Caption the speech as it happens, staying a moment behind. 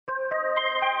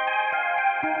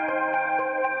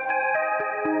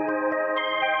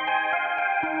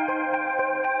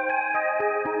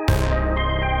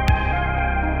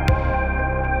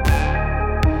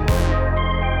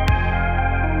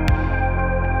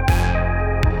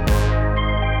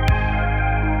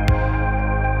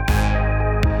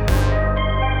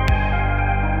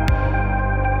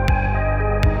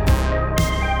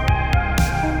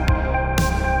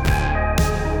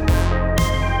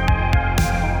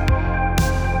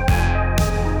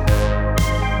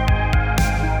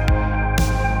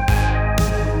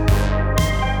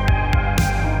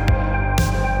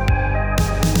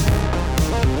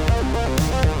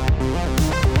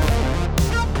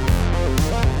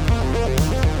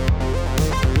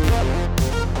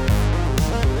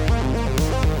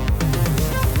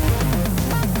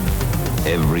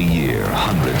Every year,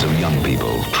 hundreds of young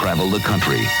people travel the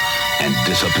country and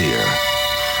disappear.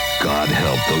 God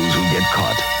help those who get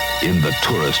caught in the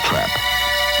tourist trap.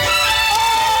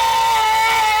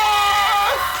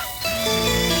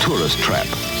 Tourist trap,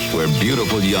 where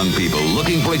beautiful young people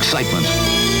looking for excitement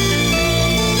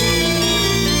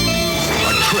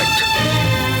are tricked,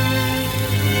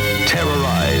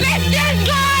 terrorized,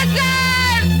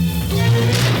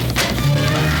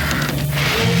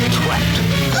 trapped.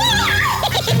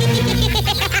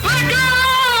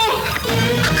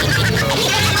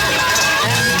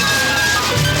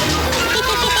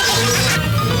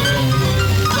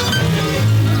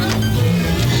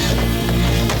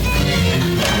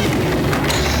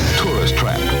 Tourist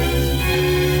trap.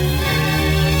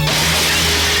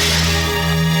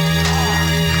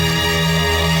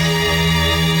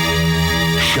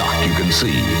 Shock you can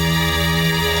see.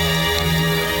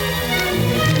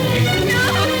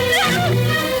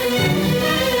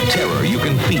 Terror you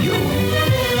can feel.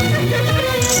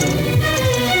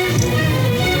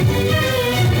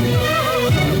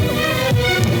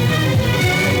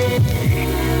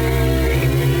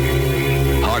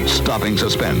 Heart-stopping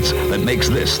suspense that makes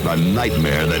this the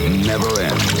nightmare that never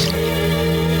ends.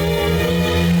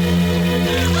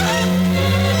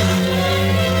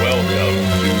 Welcome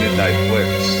to Midnight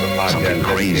Flicks, a podcast Something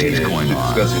crazy is going on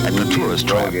discussing at the movies tourist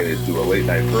trap. relegated to a late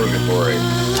night purgatory.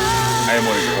 I am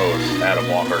one of your hosts, Adam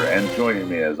Walker, and joining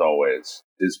me as always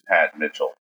is Pat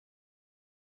Mitchell.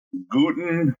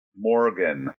 Guten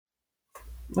Morgen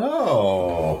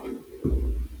Oh,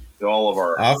 to all of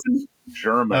our often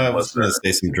German I was going to listeners.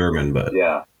 say some German, but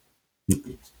Yeah.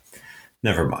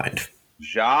 never mind.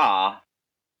 Ja.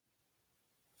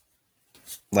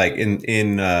 Like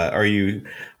are you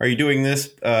doing this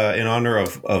in honor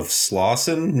of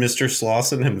Slauson, Mr.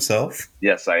 Slauson himself?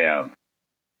 Yes, I am.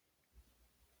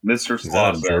 Mr. Is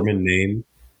that a Slauson. German name?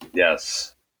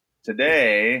 Yes.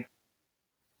 Today,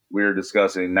 we're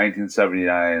discussing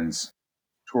 1979's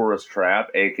Tourist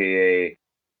Trap, a.k.a.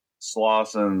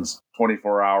 Slauson's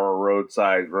 24-hour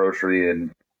roadside grocery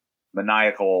and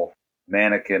maniacal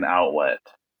mannequin outlet.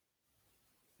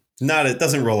 It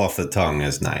doesn't roll off the tongue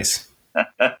as nice.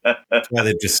 That's why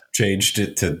they just changed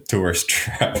it to Tourist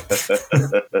Trap.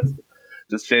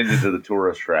 Just change it to the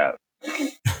Tourist Trap.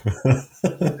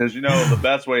 Because, the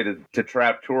best way to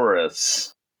trap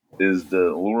tourists is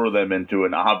to lure them into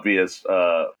an obvious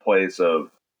place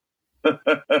of...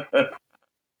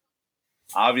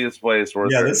 obvious place where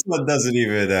This one doesn't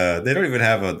even they don't even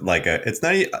have it's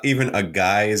not even a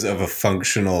guise of a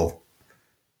functional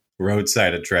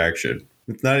roadside attraction.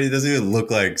 It doesn't even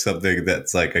look like something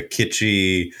that's like a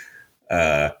kitschy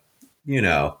pies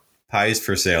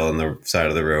for sale on the side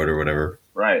of the road or whatever.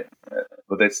 Right.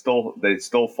 But they still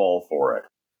fall for it.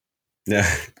 Yeah,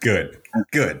 good.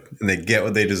 And they get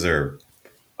what they deserve.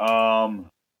 You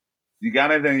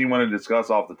got anything you want to discuss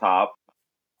off the top?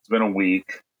 It's been a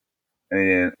week.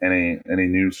 Any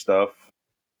new stuff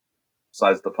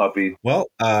besides the puppy? Well,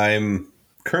 I'm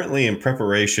currently in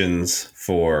preparations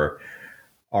for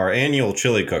our annual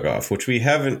chili cook-off, which we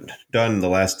haven't done the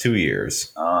last 2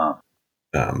 years for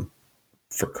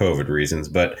COVID reasons.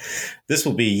 But this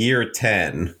will be year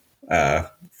 10.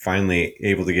 Finally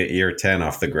able to get year 10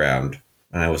 off the ground.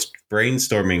 And I was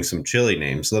brainstorming some chili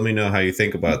names. Let me know how you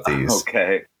think about these.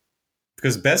 Okay.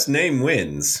 Because best name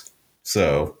wins.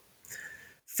 So...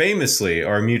 famously,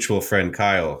 our mutual friend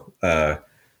Kyle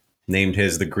named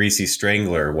his the Greasy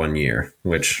Strangler one year,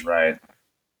 which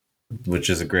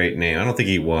is a great name. I don't think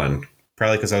he won,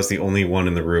 probably because I was the only one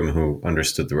in the room who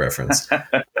understood the reference.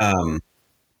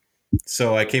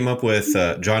 So I came up with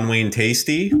John Wayne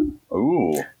Tasty.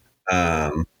 Ooh,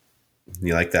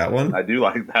 you like that one? I do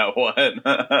like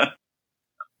that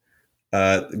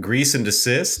one. Grease and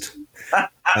Desist,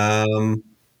 and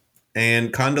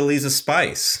Condoleezza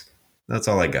Spice. That's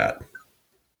all I got.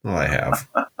 All I have.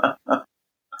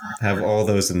 Have all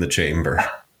those in the chamber.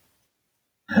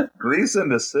 Grease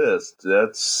and assist. I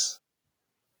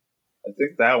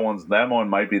think that one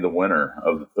might be the winner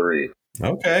of the three.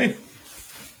 Okay.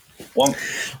 Well,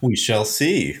 we shall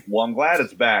see. Well, I'm glad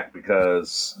it's back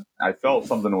because I felt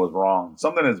something was wrong.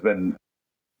 Something has been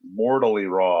mortally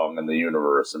wrong in the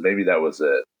universe, and maybe that was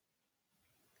it.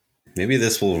 Maybe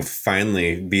this will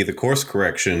finally be the course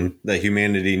correction that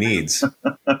humanity needs.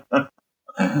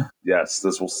 Yes,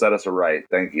 this will set us aright.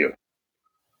 Thank you.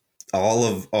 All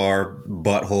of our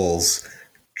buttholes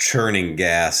churning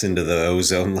gas into the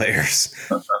ozone layers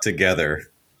together.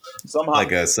 Somehow,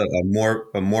 like a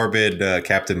morbid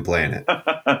Captain Planet.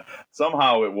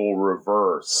 Somehow it will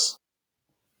reverse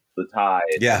the tide.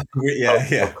 Of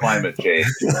climate change.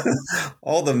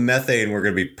 All the methane we're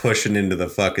going to be pushing into the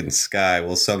fucking sky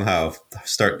will somehow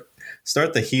start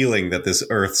the healing that this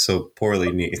Earth so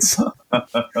poorly needs.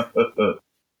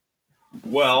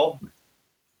 Well,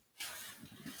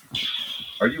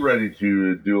 are you ready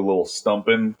to do a little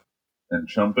stumping and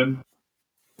chumping?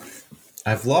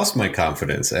 I've lost my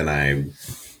confidence, and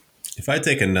if I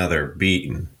take another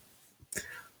beating,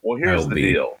 well, here's the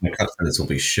deal. My confidence will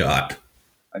be shot.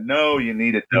 I know you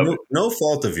need a W. No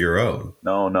fault of your own.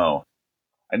 No.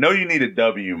 I know you need a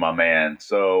W, my man.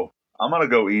 So I'm gonna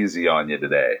go easy on you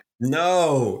today.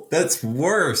 No, that's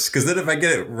worse. Because then if I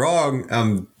get it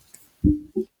wrong,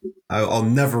 I'll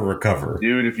never recover,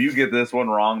 dude. If you get this one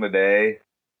wrong today.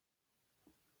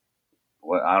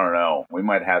 Well, I don't know. We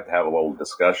might have to have a little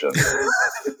discussion.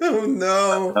 Oh,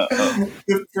 no.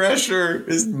 The pressure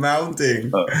is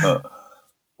mounting.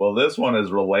 Well, this one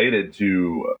is related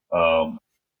to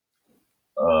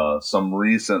some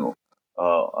recent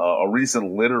a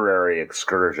recent literary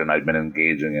excursion I've been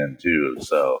engaging in, too.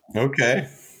 So okay.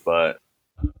 But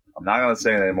I'm not going to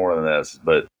say any more than this,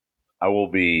 but I will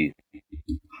be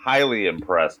highly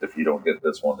impressed if you don't get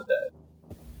this one today.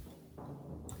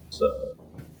 So...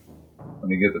 let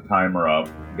me get the timer up.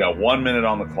 We got 1 minute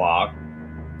on the clock.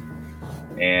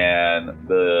 And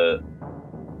the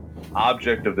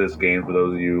object of this game, for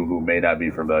those of you who may not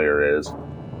be familiar, is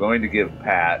going to give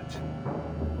Pat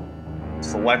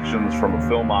selections from a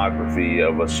filmography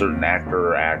of a certain actor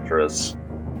or actress.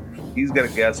 He's got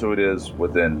to guess who it is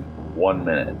within 1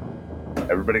 minute.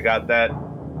 Everybody got that?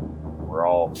 We're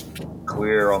all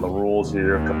clear on the rules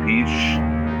here. Capiche?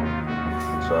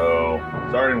 So,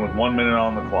 starting with 1 minute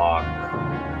on the clock.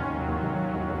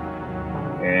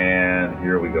 And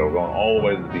here we go, going all the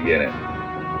way to the beginning.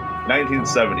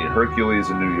 1970, Hercules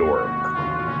in New York.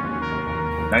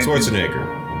 Schwarzenegger.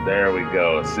 There we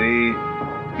go. See?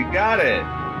 You got it.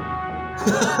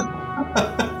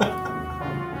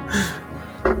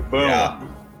 Boom. Yeah.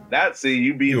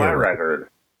 You beat my record.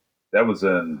 That was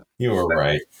in... You were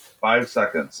right. 5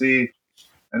 seconds. See?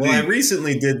 I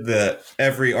recently did the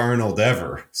Every Arnold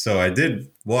Ever, so I did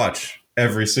watch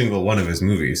every single one of his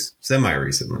movies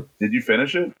semi-recently. Did you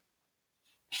finish it?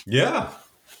 Yeah.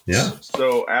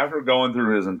 So after going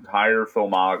through his entire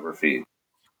filmography,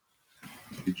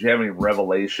 did you have any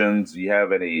revelations? Do you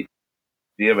have a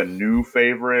new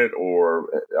favorite, or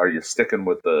are you sticking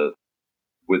with the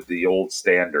old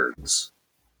standards?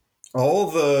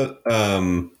 All the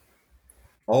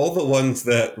ones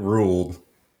that ruled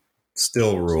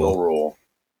still rule.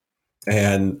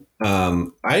 And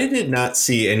I did not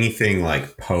see anything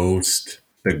like post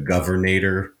The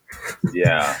Governator.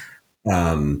 Yeah.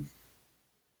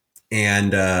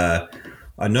 And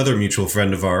another mutual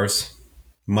friend of ours,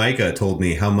 Micah, told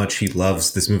me how much he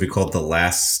loves this movie called The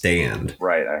Last Stand.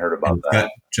 Right, I heard about that. Got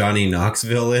Johnny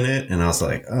Knoxville in it, and I was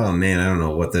like, oh man, I don't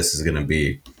know what this is going to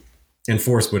be. And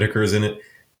Forrest Whitaker is in it.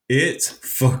 It's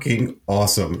fucking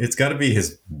awesome. It's got to be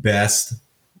his best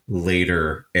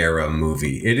later era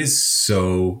movie. It is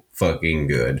so fucking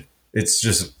good. It's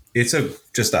just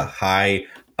a high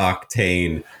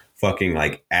octane fucking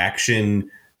like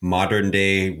action modern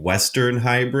day Western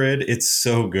hybrid. It's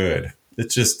so good.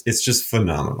 It's just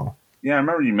phenomenal. Yeah, I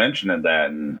remember you mentioning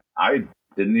that, and I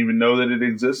didn't even know that it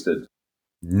existed.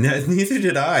 Neither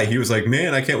did I. He was like,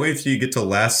 man, I can't wait till you get to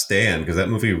Last Stand because that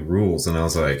movie rules. And I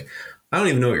was like, I don't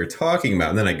even know what you're talking about.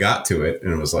 And then I got to it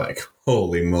and it was like,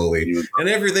 holy moly. And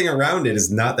everything around it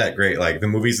is not that great. Like the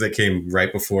movies that came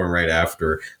right before and right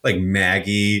after, like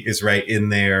Maggie is right in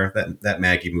there. That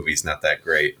Maggie movie is not that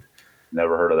great.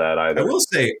 Never heard of that either. I will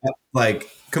say, like,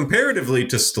 comparatively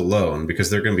to Stallone, because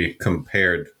they're going to be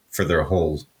compared for their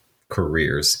whole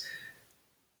careers,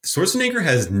 Schwarzenegger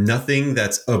has nothing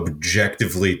that's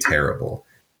objectively terrible.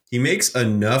 He makes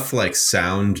enough, like,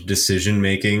 sound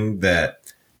decision-making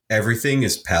that everything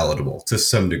is palatable to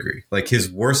some degree. Like,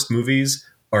 his worst movies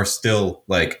are still,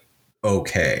 like,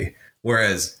 okay.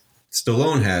 Whereas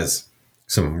Stallone has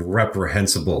some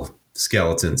reprehensible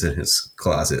skeletons in his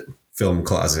film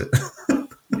closet.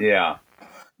 Yeah.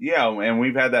 Yeah, and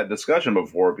we've had that discussion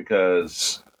before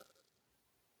because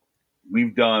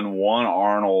we've done one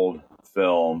Arnold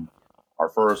film, our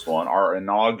first one, our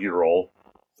inaugural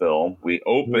film. We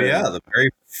opened... the very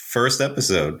first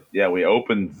episode. Yeah, we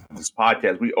opened this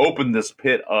podcast. We opened this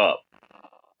pit up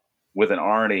with an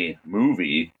Arnie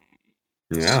movie.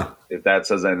 Yeah. If that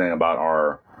says anything about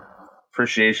our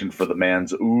appreciation for the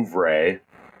man's oeuvre.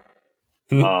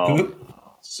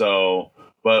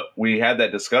 But we had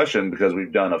that discussion because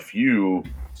we've done a few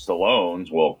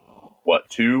Stallones. Well,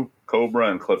 two?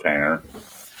 Cobra and Cliffhanger.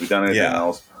 We've done anything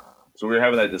else. So we were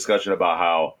having that discussion about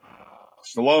how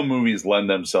Stallone movies lend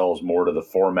themselves more to the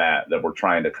format that we're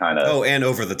trying to kind of... Oh, and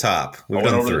Over the Top. We've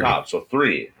done Over the Top, so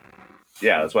 3.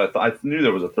 Yeah, that's what I knew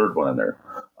there was a third one in there.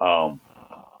 So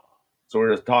we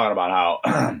were just talking about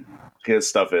how his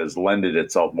stuff has lended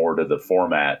itself more to the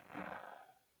format,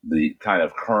 the kind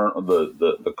of current,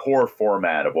 the core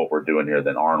format of what we're doing here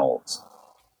than Arnold's.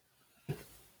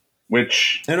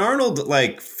 And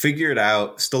Arnold figured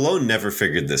out, Stallone never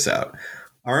figured this out.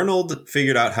 Arnold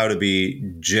figured out how to be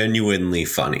genuinely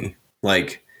funny.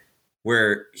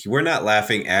 Where we're not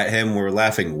laughing at him, we're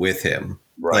laughing with him.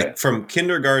 Right. From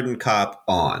Kindergarten Cop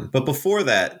on. But before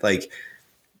that,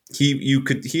 he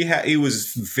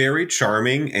was very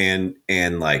charming and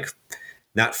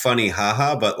not funny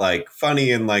haha, but funny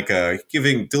and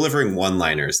delivering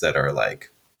one-liners that are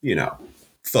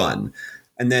fun.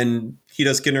 And then he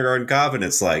does Kindergarten Cop and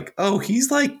it's he's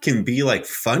can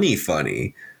be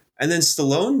funny. And then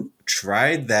Stallone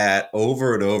tried that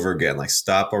over and over again,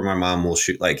 Stop or My Mom Will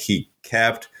Shoot. He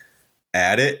kept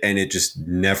at it and it just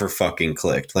never fucking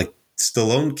clicked.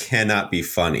 Stallone cannot be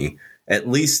funny, at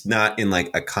least not in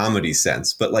a comedy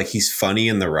sense, but he's funny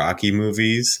in the Rocky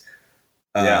movies.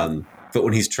 But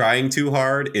when he's trying too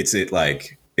hard,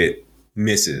 it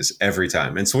misses every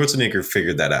time. And Schwarzenegger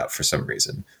figured that out for some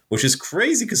reason, which is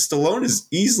crazy because Stallone is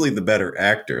easily the better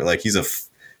actor. He's a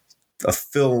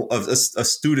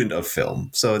student of film.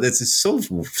 So it's so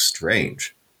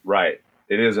strange. Right.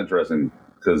 It is interesting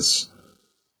because,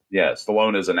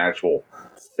 Stallone is an actual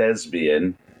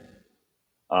thespian.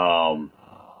 But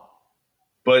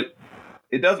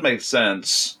it does make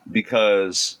sense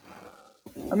because,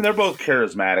 they're both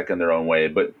charismatic in their own way,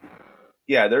 but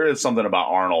there is something about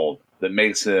Arnold that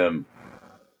makes him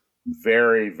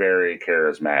very, very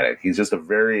charismatic. He's just a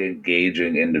very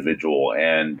engaging individual.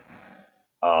 And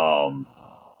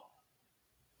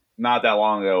not that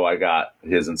long ago, I got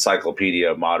his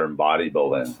Encyclopedia of Modern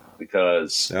Bodybuilding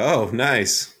because... Oh,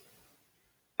 nice.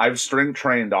 I've strength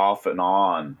trained off and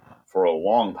on for a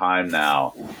long time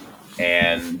now.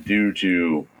 And due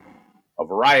to a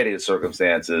variety of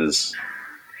circumstances,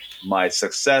 my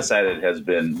success at it has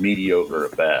been mediocre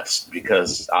at best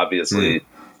because obviously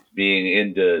being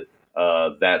into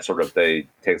that sort of thing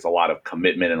takes a lot of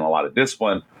commitment and a lot of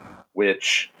discipline,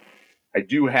 which I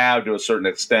do have to a certain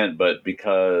extent, but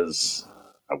because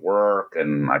I work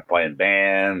and I play in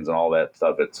bands and all that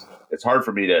stuff, it's hard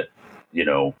for me to,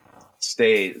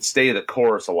 stay the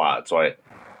course a lot. So I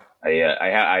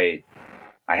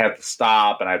have to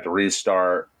stop and I have to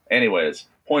restart. Anyways,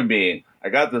 point being, I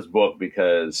got this book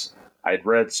because I'd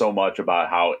read so much about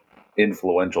how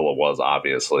influential it was,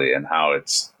 obviously, and how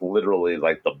it's literally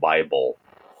like the Bible.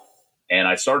 And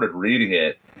I started reading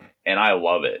it, and I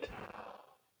love it.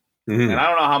 Mm-hmm. And I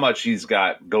don't know how much he's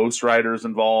got ghostwriters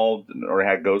involved or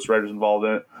had ghostwriters involved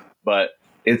in it, but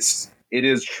it's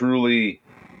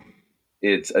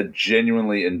a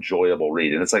genuinely enjoyable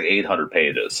read. And it's 800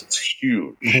 pages. It's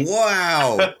huge.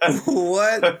 Wow.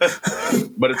 What?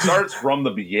 But it starts from the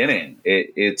beginning.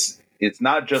 It's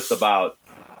not just about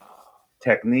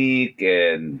technique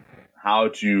and how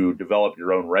to develop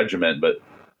your own regimen, but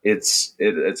it's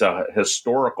a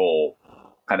historical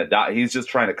kind of he's just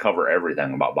trying to cover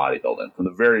everything about bodybuilding from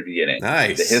the very beginning.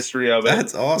 Nice. The history of it.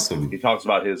 That's awesome. He talks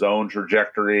about his own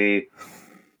trajectory.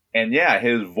 And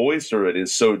his voice through it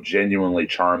is so genuinely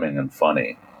charming and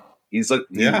funny. He's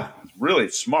really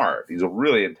smart. He's a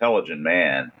really intelligent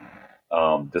man,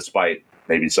 despite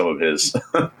maybe some of his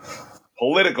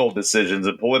political decisions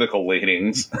and political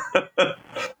leanings,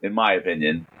 in my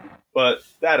opinion. But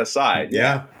that aside,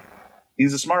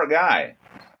 he's a smart guy.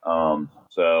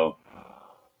 So,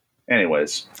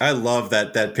 anyways. I love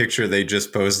that picture they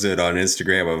just posted on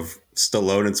Instagram of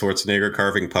Stallone and Schwarzenegger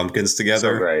carving pumpkins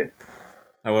together. So great.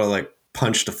 I would have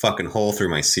punched a fucking hole through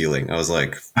my ceiling. I was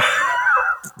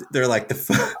they're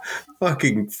the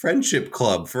fucking friendship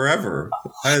club forever.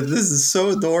 This is so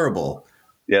adorable.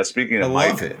 Yeah, speaking of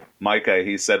Micah,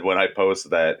 he said when I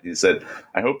posted that, he said,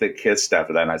 I hope they kissed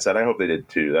after that. And I said, I hope they did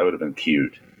too. That would have been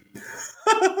cute.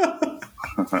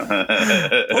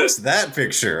 Post that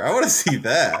picture. I want to see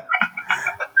that.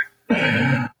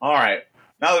 All right.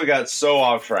 Now that we got so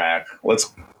off track,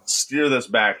 let's steer this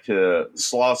back to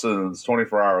Slosson's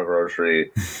 24-hour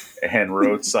grocery and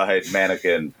roadside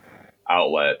mannequin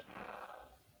outlet.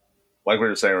 Like we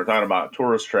were saying, we're talking about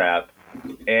Tourist Trap.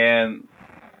 And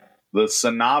the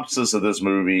synopsis of this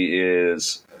movie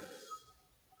is,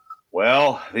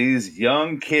 well, these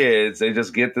young kids, they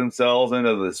just get themselves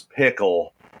into this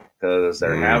pickle because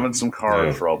they're having some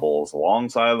car troubles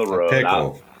alongside the road.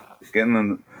 Getting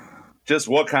them, just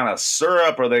what kind of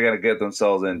syrup are they going to get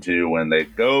themselves into when they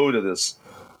go to this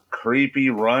creepy,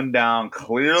 rundown,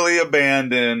 clearly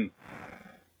abandoned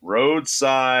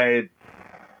roadside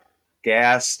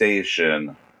gas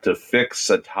station to fix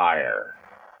a tire?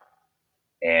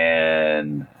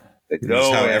 And they go. This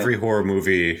is how every horror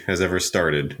movie has ever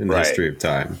started in the history of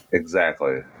time.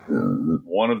 Exactly.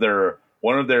 One of their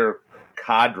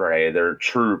cadre, their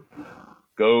troop,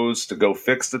 goes to go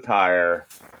fix the tire,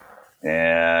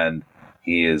 and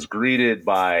he is greeted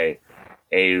by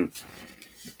a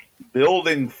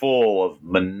building full of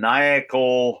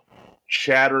maniacal,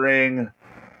 chattering,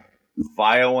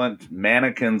 violent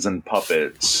mannequins and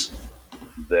puppets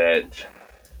that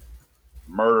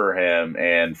murder him,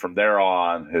 and from there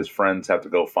on his friends have to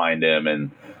go find him,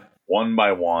 and one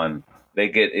by one they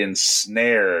get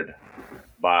ensnared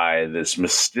by this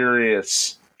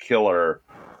mysterious killer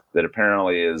that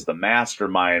apparently is the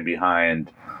mastermind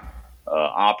behind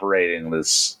operating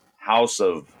this house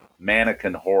of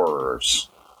mannequin horrors.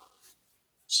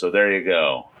 So there you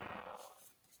go.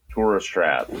 Tourist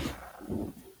Trap.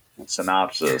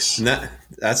 Synopsis.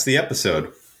 That's the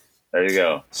episode. There you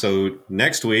go. So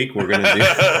next week we're gonna do. What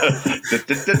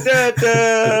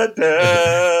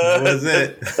was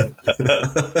it?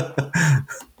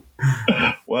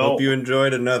 Well, hope you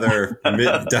enjoyed another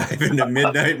dive into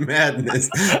Midnight Madness.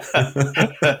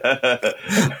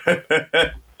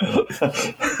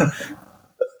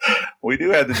 We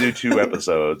do have to do 2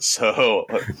 episodes, so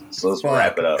let's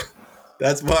wrap it up.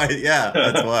 That's why. Yeah,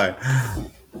 that's why.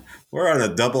 We're on a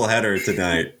double header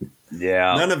tonight.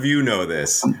 Yeah. None of you know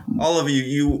this. All of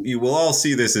you will all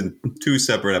see this in 2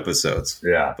 separate episodes.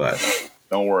 Yeah. But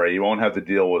don't worry, you won't have to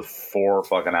deal with 4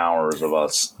 fucking hours of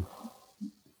us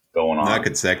going on. Not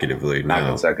consecutively. Not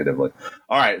consecutively.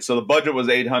 All right, so the budget was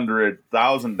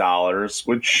 $800,000,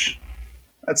 which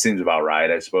that seems about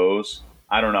right, I suppose.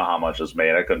 I don't know how much was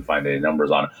made. I couldn't find any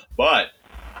numbers on it. But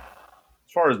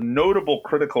as far as notable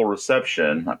critical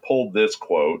reception, I pulled this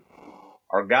quote.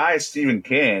 Our guy, Stephen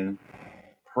King,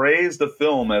 praised the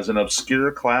film as an obscure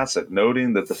classic,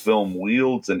 noting that the film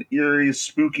wields an eerie,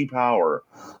 spooky power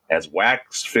as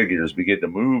wax figures begin to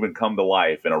move and come to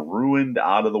life in a ruined,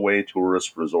 out-of-the-way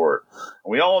tourist resort.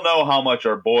 And we all know how much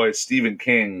our boy Stephen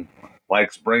King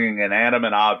likes bringing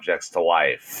inanimate objects to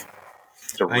life.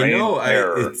 I know.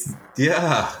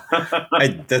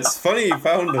 That's funny you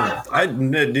found him. I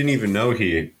didn't even know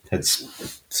he had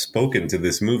spoken to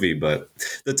this movie, but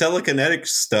the telekinetic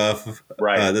stuff,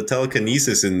 the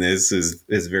telekinesis in this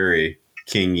is very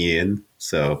Kingian,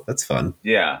 so that's fun.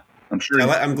 Yeah, I'm sure.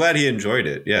 I'm glad he enjoyed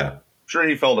it. Yeah, I'm sure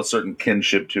he felt a certain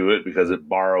kinship to it because it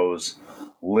borrows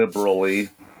liberally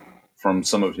from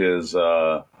some of his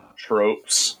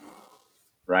tropes,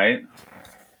 right?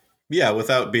 Yeah,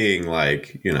 without being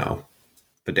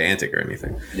pedantic or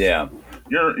anything. Yeah,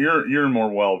 you're more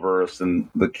well versed in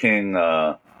the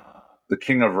Kingiverse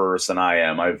than I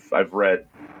am. I've read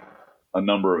a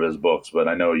number of his books, but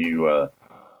I know you've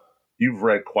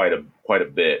read quite a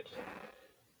bit.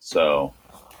 So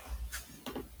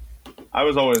I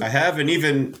have, and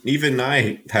even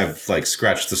I have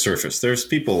scratched the surface. There's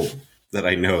people that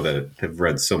I know that have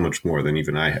read so much more than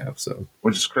even I have. So,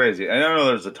 which is crazy. I know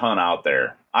there's a ton out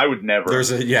there. I would never.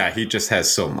 He just has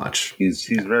so much. He's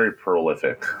very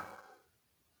prolific.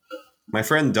 My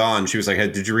friend Dawn, she was like, "Hey,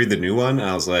 did you read the new one?" And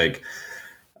I was like,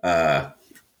 I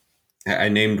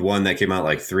named one that came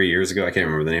out 3 years ago. I can't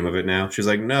remember the name of it now. She was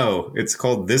like, "No, it's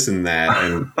called this and that,"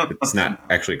 and it's not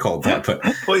actually called that. But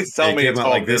please tell me it's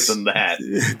called this and that.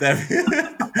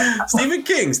 Stephen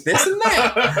King's This and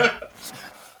That.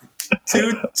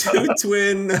 Two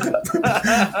twin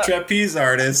trapeze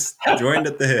artists joined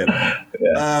at the hip.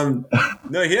 Yeah.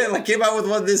 No, he came out with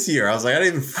one this year. I was like, I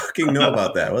didn't even fucking know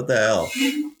about that. What the hell?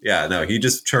 Yeah, no, he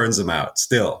just churns them out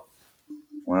still.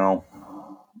 Well,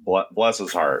 bless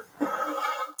his heart.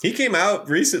 He came out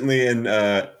recently and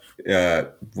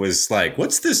was like,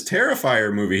 "What's this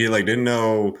Terrifier movie?" He didn't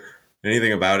know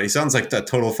anything about it. He sounds like that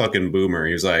total fucking boomer.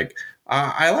 He was like,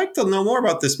 I like to know more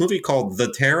about this movie called The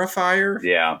Terrifier.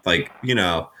 Yeah. Like,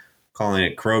 calling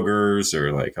it Kroger's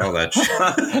or like all that shit.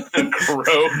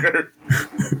 Kroger.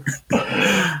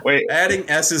 Wait. Adding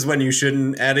S's when you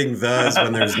shouldn't, adding thes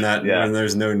when there's not when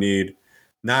there's no need.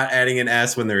 Not adding an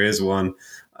S when there is one.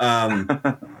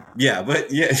 Yeah,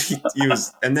 but yeah, he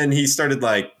was, and then he started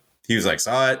he was like,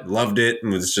 saw it, loved it,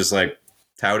 and was just like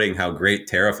touting how great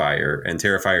Terrifier and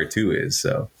Terrifier 2 is.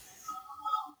 So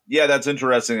yeah, that's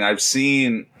interesting. I've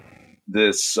seen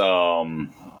this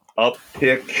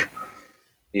uptick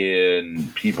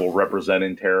in people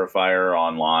representing Terrifier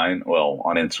online, well,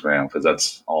 on Instagram, because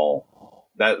that's all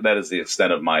that is the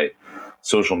extent of my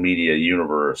social media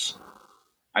universe.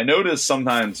 I notice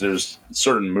sometimes there's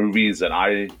certain movies that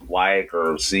I like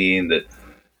or have seen that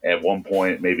at one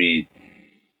point maybe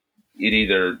it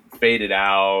either faded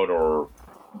out or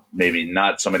maybe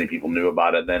not so many people knew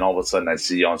about it. Then all of a sudden I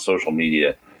see on social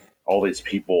media all these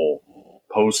people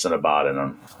posting about it.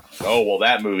 And oh, well,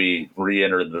 that movie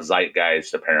re-entered the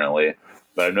zeitgeist apparently.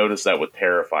 But I've noticed that with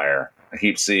Terrifier. I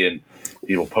keep seeing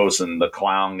people posting the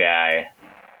clown guy.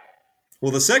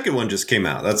 Well, the second one just came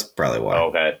out. That's probably why.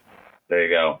 Okay. There you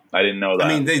go. I didn't know that.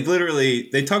 I mean,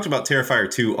 they talked about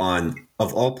Terrifier 2 on,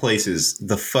 of all places,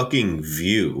 The fucking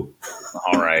View.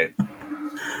 All right.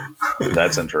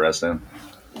 That's interesting.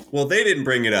 Well, they didn't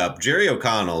bring it up. Jerry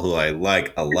O'Connell, who I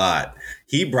like a lot,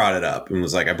 he brought it up and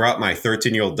was like, I brought my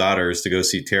 13-year-old daughters to go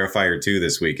see Terrifier 2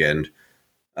 this weekend.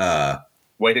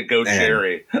 Way to go,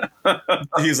 Jerry.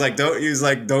 He was like,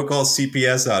 don't call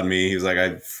CPS on me. He was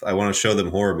like, I want to show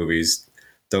them horror movies.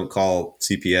 Don't call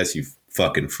CPS, you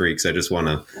fucking freaks. I just want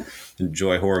to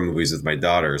enjoy horror movies with my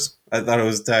daughters. I thought it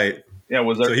was tight. Yeah,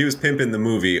 was there? So he was pimping the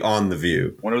movie on The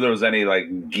View. Wonder if there was any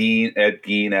Ed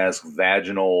Gein-esque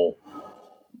vaginal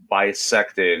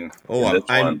bisecting. Oh, it's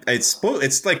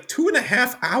like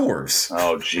 2.5 hours.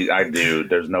 Oh, gee,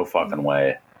 there's no fucking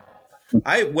way.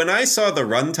 When I saw the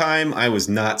runtime, I was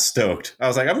not stoked. I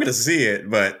was like, I'm going to see it,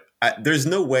 but there's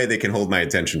no way they can hold my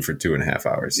attention for 2.5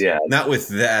 hours. Yeah, not with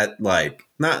that.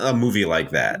 Not a movie like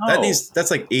that. No.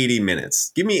 That's like 80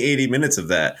 minutes. Give me 80 minutes of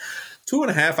that.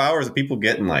 2.5 hours of people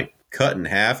getting cut in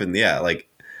half and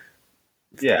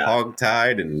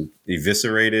hog-tied and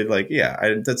eviscerated.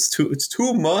 It's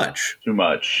too much. Too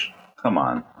much. Come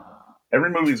on.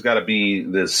 Every movie's got to be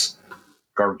this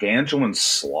gargantuan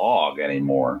slog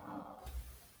anymore.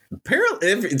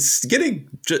 Apparently,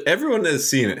 everyone that's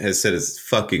seen it has said it's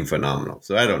fucking phenomenal.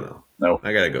 So I don't know. No,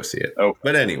 I gotta go see it. Okay.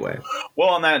 But anyway. Well,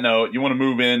 on that note, you want to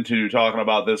move into talking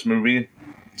about this movie?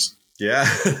 Yeah,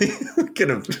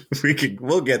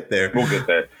 we'll get there. We'll get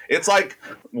there. It's like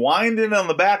winding on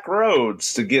the back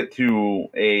roads to get to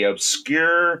a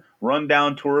obscure,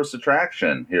 rundown tourist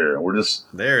attraction. Here, we're just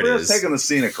taking the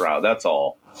scenic route. That's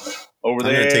all. Over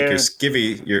there, I'm gonna take your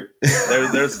skivvy.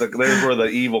 There's where the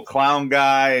evil clown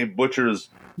guy butchers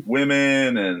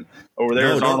women, and over there.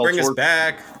 No, don't bring us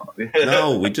back.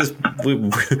 No,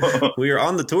 we are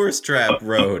on the tourist trap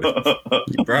road.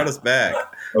 You brought us back.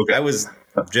 Okay. I was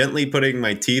gently putting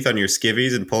my teeth on your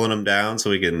skivvies and pulling them down so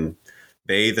we can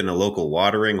bathe in a local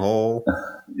watering hole.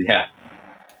 Yeah.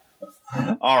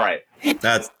 All right.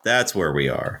 That's where we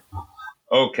are.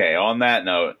 Okay. On that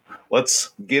note,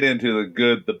 let's get into the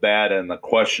good, the bad, and the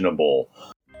questionable.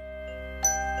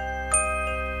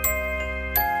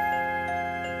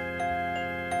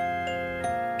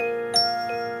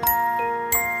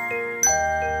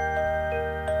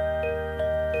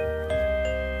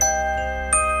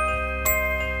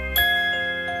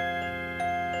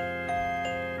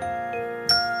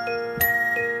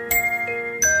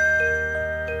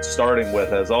 Starting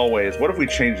with, as always, what if we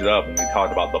change it up and we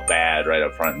talked about the bad right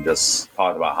up front and just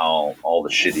talked about how all the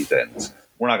shitty things?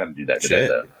 We're not going to do that shit,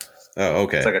 though. Oh,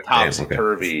 okay. It's like a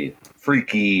topsy-turvy,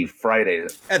 freaky Friday.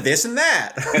 And this and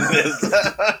that.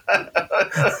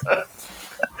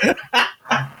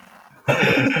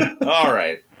 All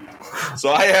right.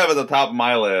 So I have at the top of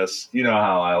my list, you know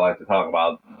how I like to talk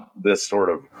about this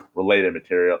sort of related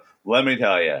material. Let me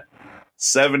tell you,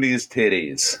 70s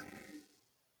titties.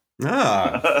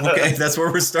 Ah, okay. That's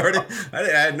where we're starting. I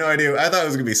had no idea. I thought it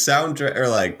was gonna be sound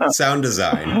sound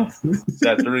design.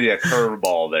 That threw you a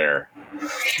curveball there.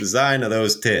 Design of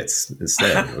those tits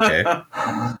instead. Okay.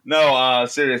 No,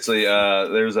 seriously.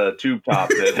 There's a tube top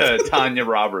that Tanya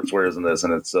Roberts wears in this,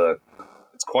 and it's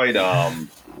quite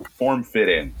form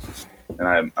fitting, and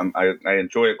I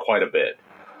enjoy it quite a bit.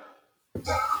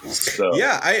 So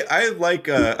yeah, I like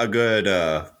a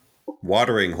good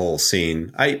watering hole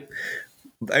scene.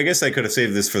 I guess I could have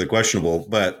saved this for the questionable,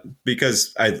 but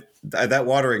because that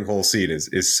watering hole scene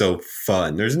is so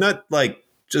fun. There's not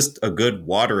just a good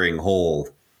watering hole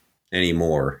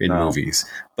anymore in movies.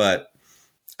 But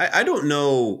I don't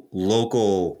know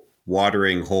local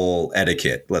watering hole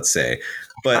etiquette, let's say.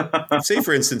 But say,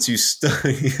 for instance, you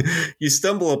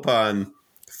stumble upon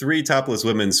 3 topless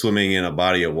women swimming in a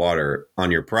body of water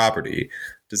on your property.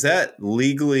 Does that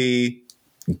legally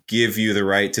give you the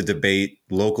right to debate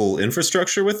local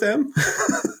infrastructure with them?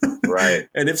 Right.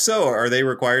 And if so, are they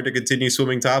required to continue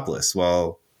swimming topless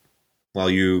while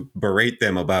you berate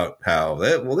them about how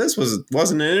this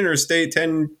wasn't an interstate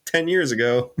 10 years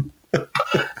ago?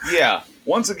 Yeah.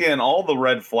 Once again, all the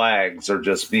red flags are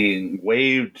just being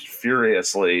waved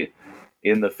furiously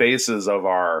in the faces of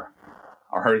our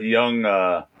young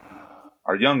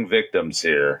victims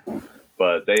here.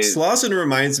 But Slauson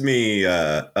reminds me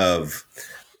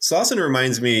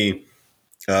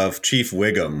of Chief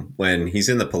Wiggum when he's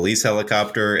in the police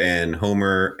helicopter and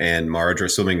Homer and Marge are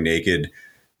swimming naked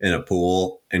in a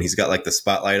pool, and he's got like the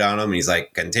spotlight on him, and he's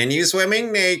like, "Continue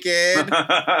swimming naked.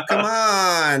 Come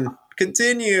on,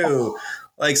 continue."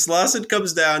 Like Slauson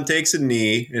comes down, takes a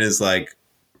knee, and is like,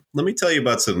 "Let me tell you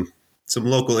about some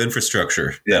local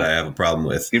infrastructure that I have a problem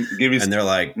with." And they're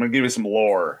like, "I'm gonna give you some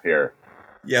lore here."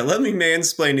 Yeah, let me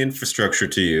mansplain infrastructure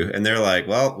to you. And they're like,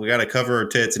 "Well, we got to cover our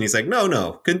tits." And he's like,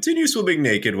 No, continue swimming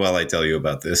naked while I tell you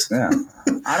about this. Yeah,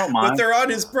 I don't mind. But they're on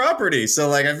his property. So,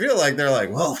 like, I feel like they're like,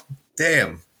 well,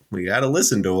 damn, we got to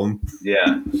listen to him.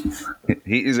 Yeah.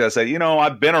 He's got to say,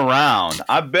 I've been around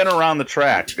the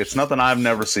track. It's nothing I've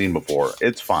never seen before.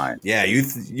 It's fine. Yeah, you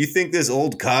think this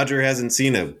old codger hasn't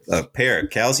seen a pair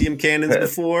of calcium cannons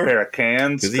before? Pair of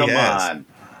cans?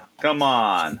 Come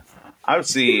on. I've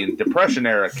seen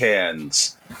Depression-era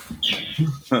cans.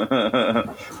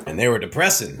 And they were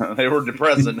depressing.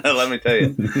 Let me tell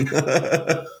you.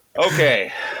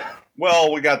 Okay.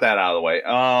 Well, we got that out of the way.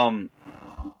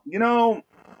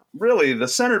 Really, the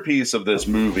centerpiece of this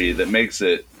movie that makes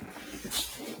it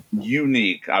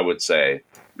unique, I would say,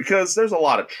 because there's a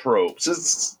lot of tropes.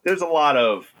 There's a lot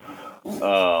of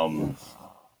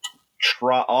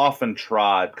often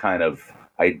trod kind of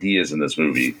ideas in this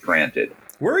movie, granted.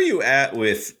 Where are you at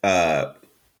with I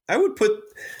would put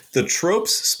the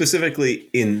tropes specifically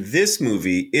in this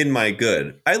movie in my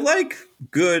good. I like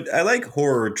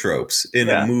horror tropes in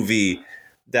a movie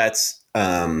that's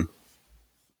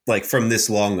like from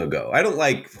this long ago. I don't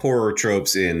like horror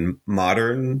tropes in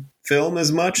modern film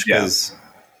as much because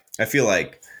I feel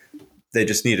like they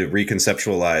just need to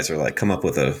reconceptualize or like come up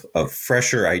with a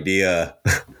fresher idea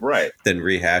right than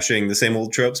rehashing the same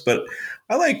old tropes. But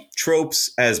I like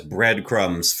tropes as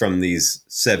breadcrumbs from these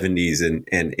 70s and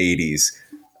 80s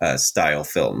style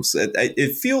films.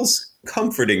 It feels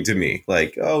comforting to me.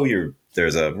 Like,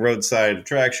 there's a roadside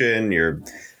attraction.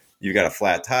 You got a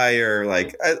flat tire.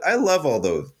 Like, I love all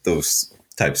those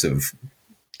types of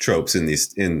tropes in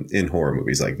these in horror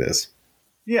movies like this.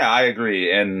 Yeah, I agree,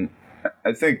 and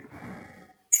I think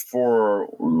for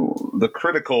the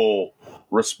critical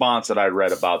response that I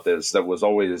read about this, that was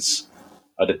always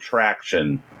a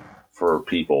detraction for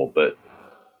people. But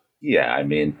yeah, I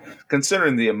mean,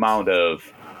 considering the amount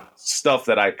of stuff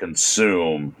that I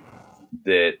consume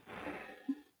that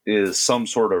is some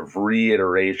sort of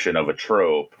reiteration of a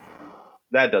trope,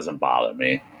 that doesn't bother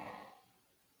me.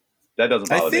 That doesn't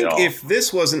bother me at all. I think if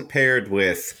this wasn't paired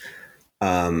with,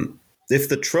 if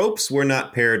the tropes were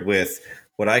not paired with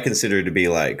what I consider to be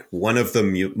like one of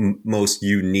the most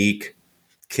unique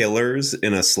killers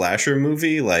in a slasher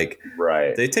movie, like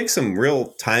they take some real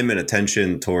time and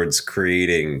attention towards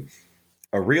creating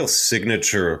a real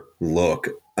signature look.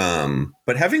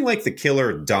 But having like the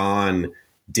killer don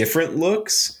different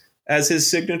looks as his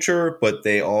signature, but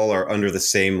they all are under the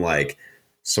same like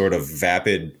sort of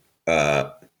vapid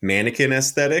mannequin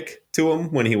aesthetic to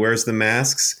him when he wears the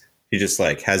masks. He just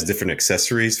like has different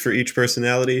accessories for each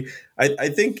personality. I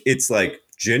think it's like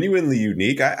genuinely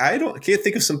unique. I can't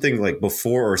think of something like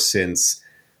before or since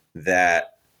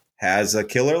that has a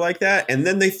killer like that. And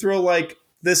then they throw like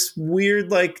this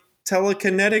weird like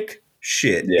telekinetic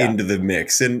shit into the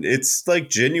mix, and it's like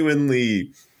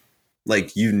genuinely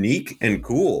like unique and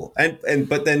cool. And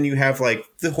but then you have like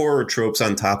the horror tropes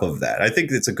on top of that. I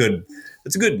think it's a good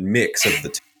mix of the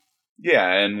two.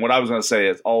 Yeah, and what I was going to say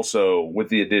is also with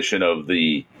the addition of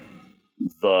the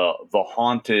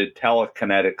haunted,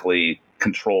 telekinetically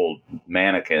controlled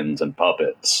mannequins and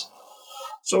puppets.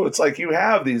 So it's like you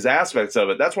have these aspects of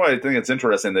it. That's why I think it's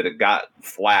interesting that it got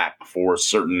flack for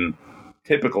certain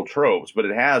typical tropes, but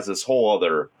it has this whole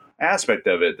other aspect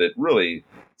of it that really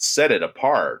set it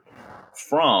apart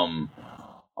from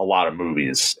a lot of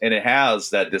movies. And it has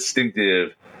that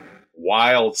distinctive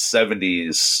wild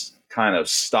 70s kind of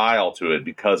style to it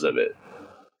because of it.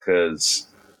 Because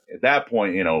at that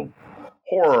point,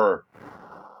 horror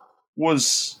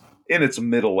was in its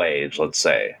middle age, let's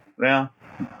say. Yeah.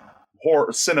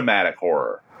 Cinematic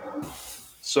horror.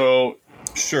 So,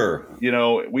 sure,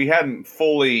 we hadn't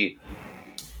fully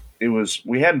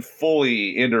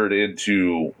entered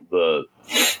into the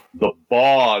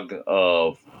bog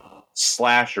of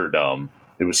slasherdom.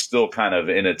 It was still kind of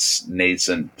in its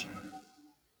nascent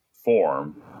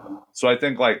form. So I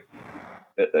think like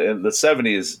in the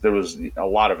 70s, there was a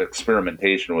lot of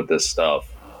experimentation with this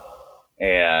stuff.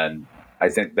 And I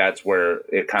think that's where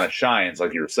it kind of shines,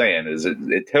 like you were saying, is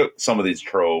it took some of these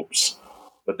tropes,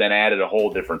 but then added a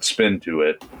whole different spin to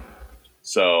it.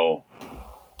 So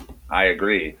I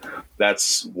agree.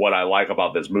 That's what I like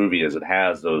about this movie, is it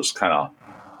has those kind of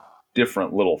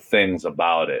different little things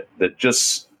about it that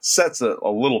just sets it a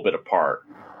little bit apart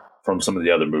from some of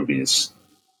the other movies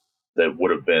that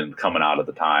would have been coming out at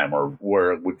the time or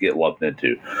where it would get lumped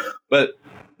into. But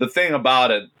the thing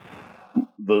about it,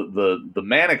 the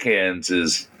mannequins,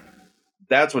 is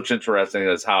that's what's interesting,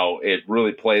 is how it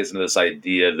really plays into this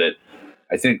idea that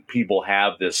I think people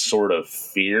have this sort of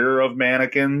fear of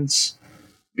mannequins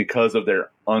because of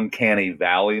their uncanny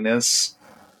valleyness,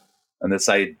 and this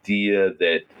idea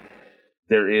that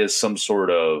there is some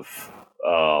sort of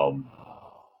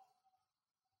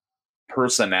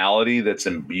personality that's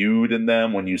imbued in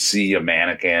them when you see a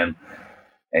mannequin,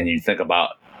 and you think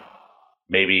about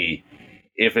maybe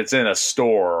if it's in a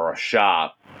store or a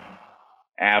shop,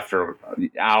 after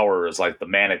hours, like the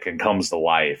mannequin comes to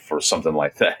life or something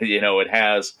like that. It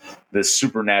has this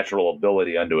supernatural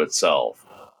ability unto itself.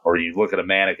 Or you look at a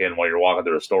mannequin while you're walking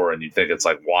through a store and you think it's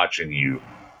like watching you.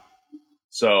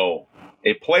 So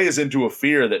it plays into a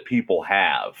fear that people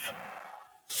have.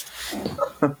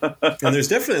 And there's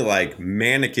definitely like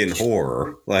mannequin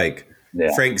horror, like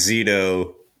Frank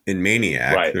Zito in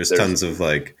Maniac. Right. There's tons of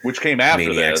like, which came after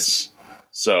Maniacs. This.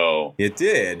 So it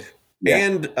did. Yeah.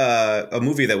 And a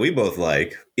movie that we both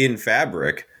like, In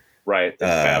Fabric. Right.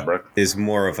 Fabric is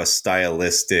more of a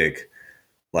stylistic,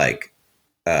 like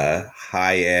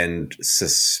high-end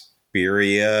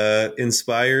Suspiria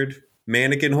inspired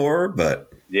mannequin horror,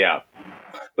 but yeah.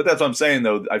 But that's what I'm saying,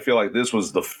 though. I feel like this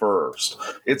was the first.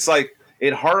 It's like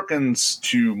it harkens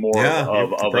to more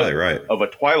of a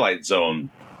Twilight Zone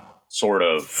sort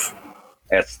of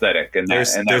aesthetic in that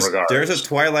regard. There's a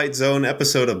Twilight Zone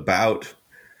episode about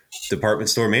department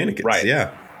store mannequins. Right.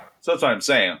 Yeah. So that's what I'm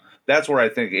saying. That's where I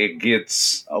think it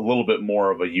gets a little bit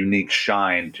more of a unique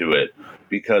shine to it,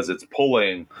 because it's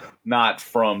pulling not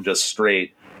from just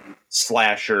straight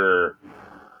slasher,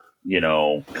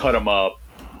 cut 'em up,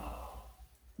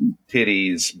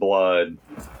 titties, blood,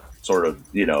 sort of,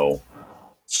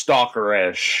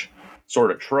 stalker-ish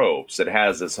sort of tropes. It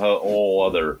has this whole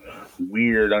other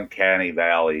weird, uncanny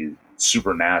valley,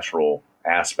 supernatural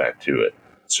aspect to it,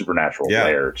 supernatural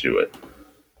layer to it.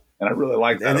 And I really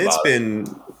like that. And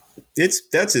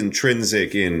that's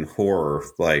intrinsic in horror.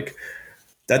 Like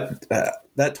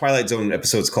that Twilight Zone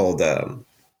episode's called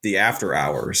The After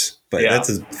Hours, but that's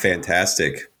a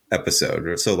fantastic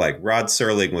episode. So like Rod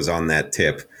Serling was on that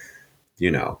tip,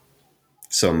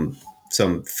 some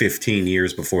 15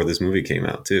 years before this movie came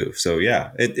out too. So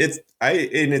yeah, in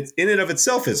and of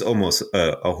itself is almost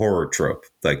a horror trope,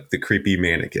 like the creepy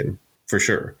mannequin for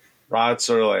sure. Rod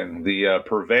Serling, the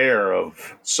purveyor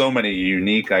of so many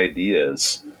unique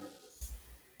ideas.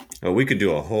 Oh, we could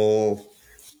do a whole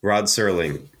Rod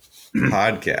Serling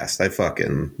podcast.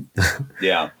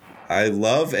 I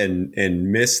love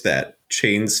and miss that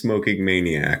chain smoking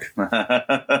maniac.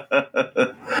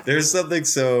 There's something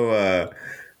so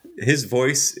his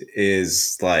voice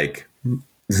is like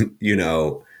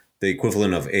the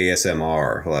equivalent of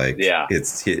ASMR. Like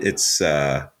it's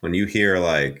when you hear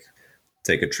like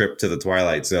take a trip to the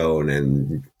Twilight Zone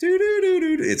and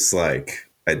it's like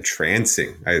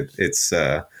entrancing.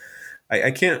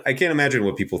 I can't imagine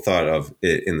what people thought of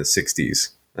it in the 60s.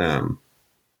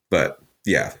 But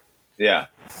yeah. Yeah.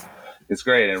 It's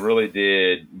great. It really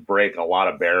did break a lot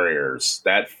of barriers.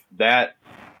 That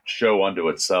show unto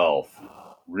itself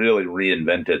really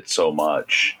reinvented so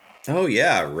much. Oh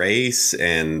yeah, race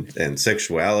and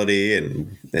sexuality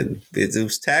and it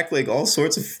was tackling all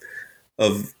sorts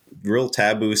of real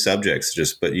taboo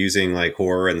subjects, but using like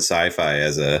horror and sci-fi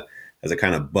as a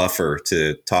kind of buffer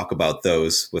to talk about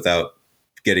those without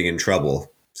getting in trouble,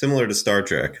 similar to Star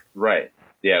Trek. Right.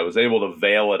 Yeah, it was able to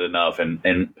veil it enough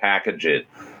and package it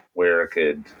where it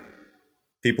could.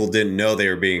 People didn't know they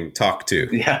were being talked to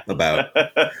about,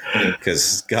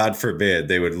 because God forbid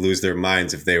they would lose their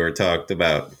minds if they were talked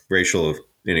about racial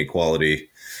inequality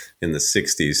in the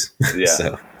 60s. Yeah.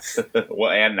 So.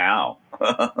 Well, and now.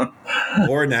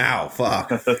 Or now.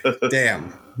 Fuck.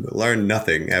 Damn. Learn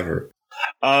nothing ever.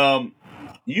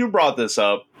 You brought this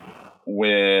up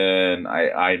when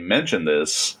I mentioned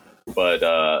this,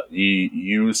 but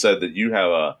you said that you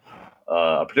have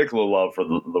a particular love for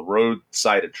the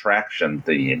roadside attraction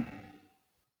theme.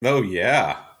 Oh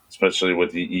yeah, especially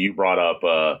with you brought up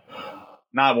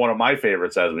not one of my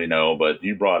favorites, as we know, but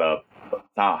you brought up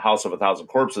House of a Thousand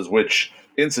Corpses, which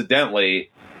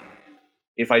incidentally,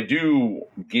 if I do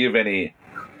give any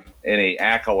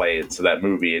accolades to that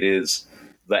movie, it is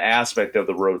the aspect of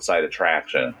the roadside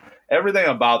attraction. Everything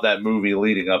about that movie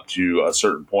leading up to a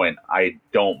certain point, I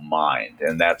don't mind,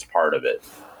 and that's part of it.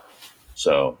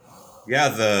 So, yeah,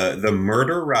 the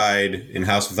murder ride in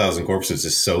House of a Thousand Corpses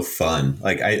is so fun.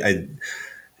 Like I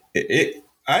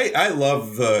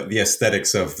love the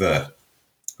aesthetics of the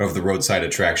roadside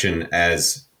attraction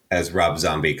as Rob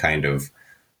Zombie kind of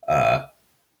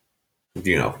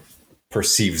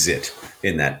perceives it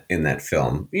in that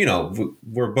film.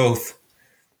 We're both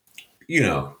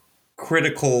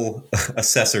critical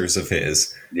assessors of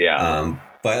his. Yeah.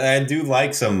 But I do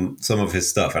like some of his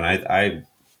stuff, and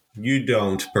you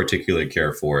don't particularly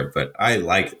care for it, but I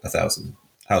like House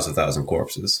of a Thousand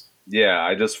Corpses. Yeah,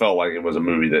 I just felt like it was a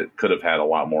movie that could have had a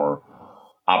lot more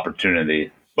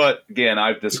opportunity. But again,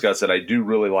 I've discussed it. I do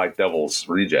really like Devil's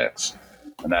Rejects,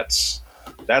 and that's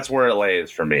where it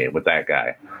lays for me with that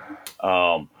guy.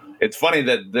 It's funny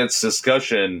that this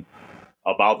discussion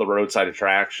about the roadside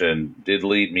attraction did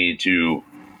lead me to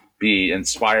be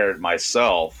inspired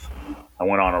myself. I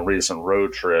went on a recent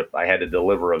road trip. I had to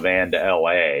deliver a van to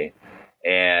LA,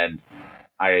 and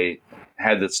I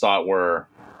had this thought where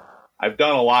I've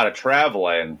done a lot of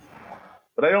traveling,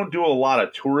 but I don't do a lot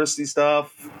of touristy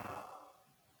stuff.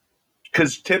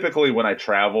 Because typically when I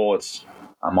travel,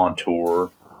 I'm on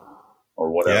tour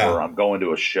or whatever. Yeah. I'm going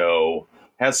to a show.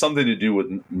 It has something to do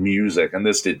with music, and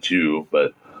this did too,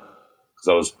 but because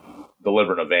I was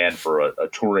delivering a van for a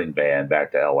touring band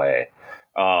back to LA.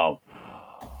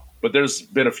 But there's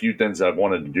been a few things that I've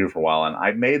wanted to do for a while, and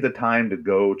I made the time to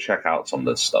go check out some of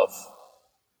this stuff.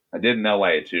 I did in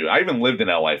LA too. I even lived in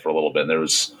LA for a little bit, and there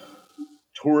was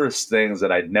tourist things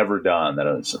that I'd never done that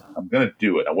I'm going to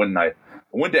do it. I went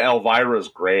to Elvira's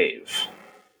grave.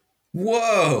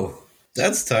 Whoa,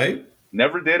 that's tight.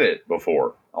 Never did it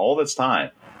before. All this time.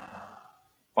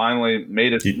 Finally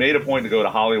made a point to go to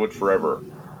Hollywood Forever.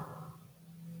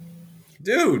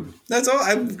 Dude, that's all.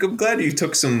 I'm glad you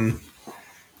took some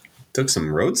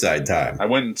roadside time. I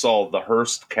went and saw the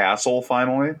Hearst Castle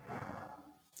finally.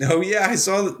 Oh yeah, I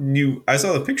saw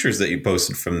the pictures that you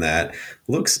posted from that.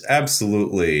 Looks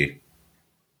absolutely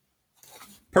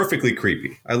perfectly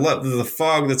creepy. I love the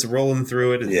fog that's rolling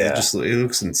through it. It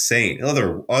looks insane.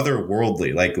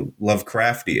 Otherworldly, like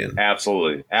Lovecraftian.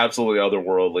 Absolutely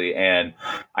otherworldly. And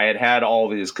I had all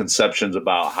these conceptions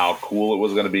about how cool it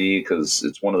was going to be because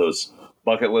it's one of those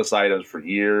bucket list items for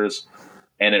years.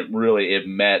 And it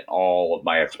met all of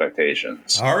my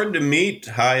expectations. Hard to meet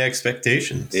high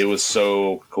expectations. It was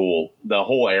so cool. The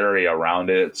whole area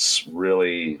around it's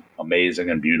really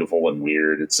amazing and beautiful and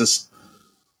weird. It's just,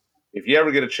 if you ever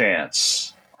get a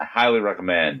chance, I highly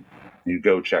recommend you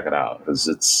go check it out because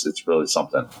it's really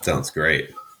something. Sounds great.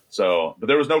 So, but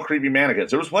there was no creepy mannequins.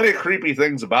 There was plenty of creepy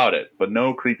things about it, but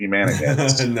no creepy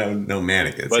mannequins. no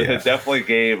mannequins. But it definitely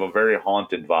gave a very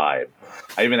haunted vibe.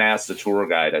 I even asked the tour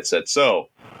guide. I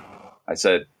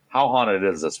said, how haunted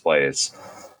is this place?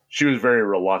 She was very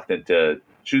reluctant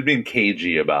she was being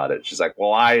cagey about it. She's like,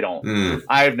 well,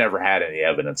 I've never had any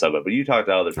evidence of it, but you talk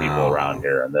to other people around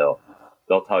here and they'll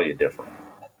tell you different.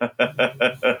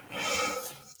 I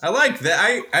like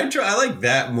that. I like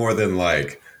that more than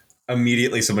like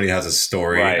immediately somebody has a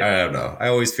story. Right. I don't know. I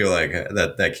always feel like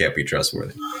that can't be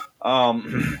trustworthy.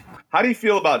 How do you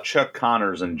feel about Chuck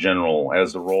Connors in general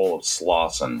as the role of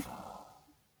Slauson?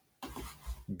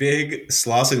 Big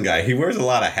Slauson guy. He wears a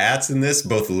lot of hats in this,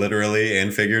 both literally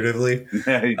and figuratively.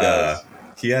 Yeah, he does.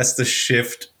 He has to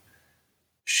shift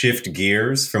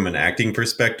gears from an acting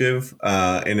perspective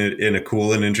in a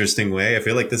cool and interesting way. I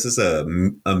feel like this is a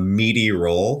meaty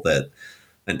role that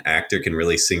an actor can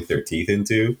really sink their teeth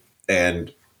into.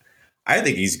 And I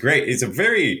think he's great. He's a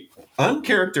very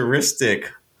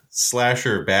uncharacteristic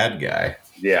slasher bad guy.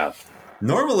 Yeah.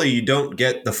 Normally you don't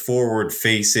get the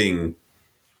forward-facing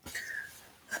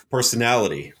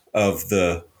personality of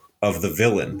the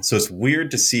villain. So it's weird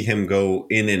to see him go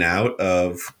in and out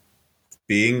of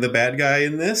being the bad guy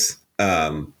in this.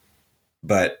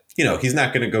 But he's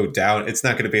not going to go down. It's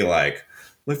not going to be like,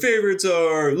 my favorites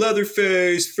are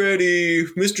Leatherface, Freddy,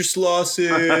 Mr.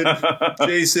 Slauson,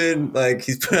 Jason. Like,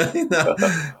 he's probably not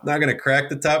going to crack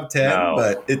the top 10,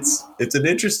 but it's an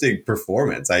interesting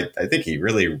performance. I think he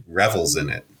really revels in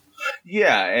it.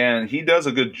 Yeah, and he does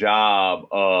a good job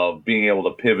of being able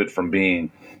to pivot from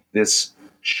being this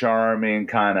charming,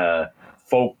 kind of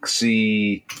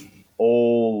folksy,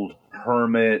 old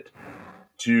hermit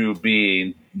to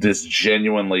being this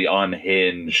genuinely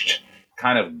unhinged,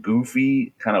 kind of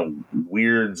goofy, kind of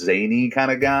weird, zany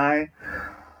kind of guy.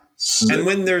 And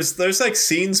when there's like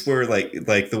scenes where like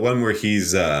the one where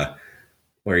he's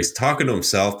talking to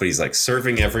himself, but he's like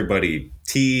serving everybody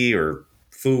tea or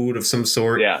food of some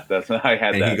sort. Yeah, I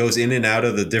had and that. He goes in and out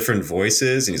of the different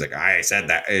voices, and he's like, "I said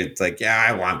that." It's like, "Yeah,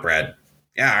 I want bread."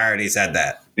 Yeah, I already said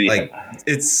that. Yeah. Like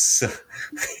it's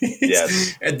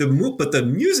yes. And the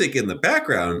music in the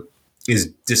background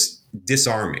is just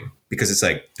disarming because it's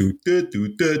like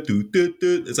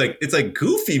it's like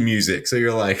goofy music. So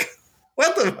you're like,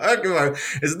 what the fuck am I?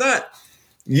 It's not.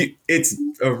 It's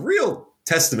a real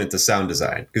testament to sound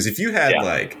design, because if you had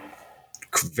like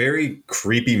very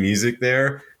creepy music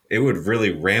there, it would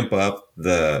really ramp up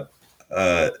the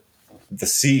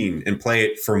scene and play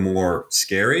it for more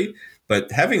scary.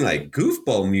 But having like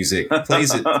goofball music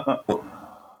plays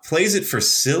it for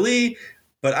silly.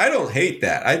 But I don't hate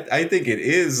that. I think it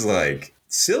is like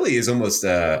silly is almost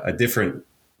a different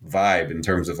vibe in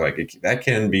terms of like that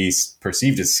can be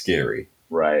perceived as scary.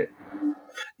 Right.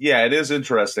 Yeah, it is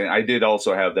interesting. I did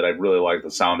also have that. I really like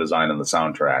the sound design and the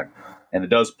soundtrack, and it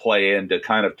does play into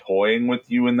kind of toying with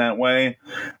you in that way.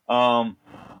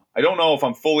 I don't know if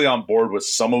I'm fully on board with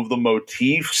some of the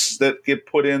motifs that get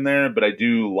put in there, but I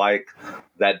do like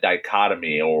that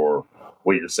dichotomy, or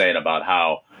what you're saying about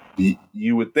how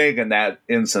you would think in that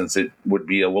instance it would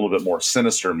be a little bit more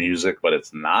sinister music, but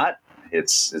it's not.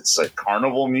 It's like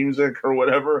carnival music or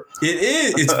whatever. It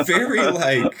is. It's very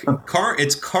like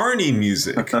it's carny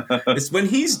music. It's when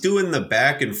he's doing the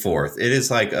back and forth. It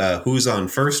is like a Who's on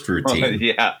First routine.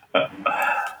 Yeah.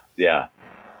 Yeah.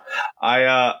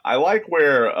 I like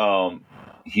where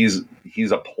he's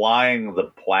applying the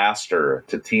plaster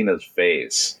to Tina's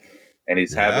face, and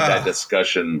he's having that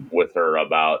discussion with her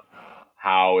about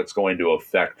how it's going to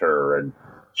affect her, and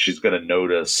she's going to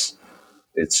notice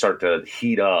it start to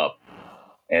heat up,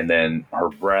 and then her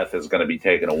breath is going to be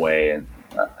taken away, and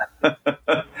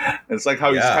it's like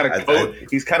how he's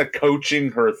kind of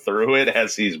coaching her through it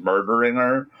as he's murdering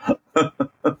her.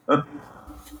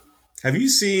 Have we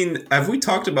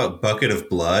talked about Bucket of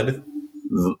Blood?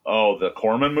 Oh, the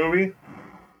Corman movie?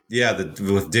 Yeah,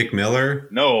 with Dick Miller?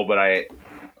 No, but I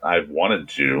wanted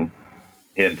to.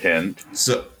 Hint, hint.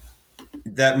 So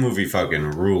that movie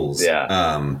fucking rules.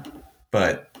 Yeah.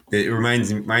 But it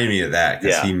reminded me of that,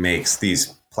 because he makes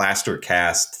these plaster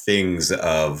cast things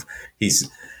of he's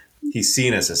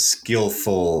seen as a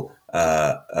skillful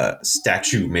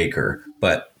statue maker,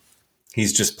 but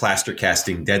he's just plaster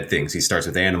casting dead things. He starts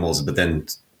with animals, but then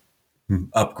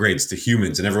upgrades to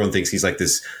humans, and everyone thinks he's like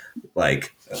this,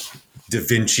 like Da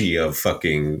Vinci of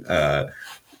fucking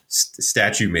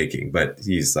statue making, but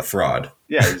he's a fraud.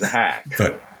 Yeah, he's a hack.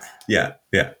 But yeah,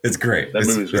 it's great. That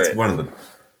movie's great. It's one of them.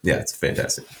 Yeah, it's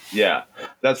fantastic. Yeah,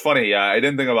 that's funny. Yeah, I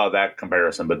didn't think about that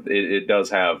comparison, but it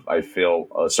does have, I feel,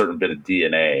 a certain bit of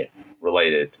DNA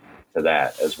related to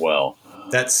that as well.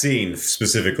 That scene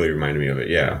specifically reminded me of it.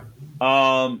 Yeah.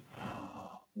 I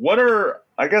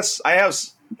guess I have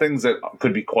things that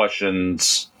could be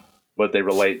questions, but they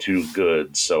relate to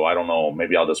goods. So I don't know.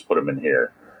 Maybe I'll just put them in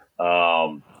here.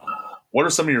 What are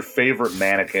some of your favorite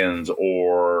mannequins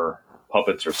or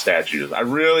puppets or statues? I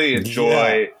really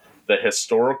enjoy the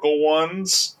historical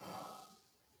ones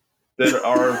that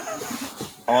are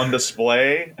on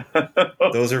display.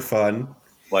 Those are fun.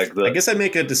 Like I guess I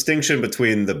make a distinction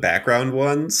between the background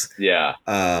ones. Yeah.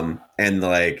 And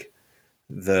like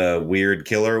the weird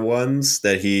killer ones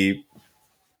that he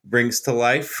brings to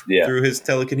life through his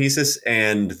telekinesis,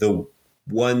 and the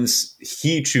ones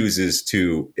he chooses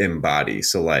to embody.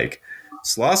 So like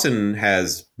Slauson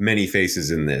has many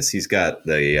faces in this. He's got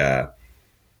the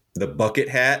bucket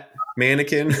hat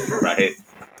mannequin. Right.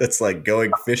 That's like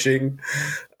going fishing.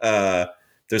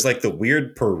 There's like the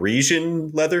weird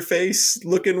Parisian Leatherface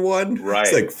looking one. Right.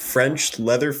 It's like French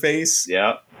Leatherface.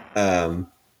 Yeah.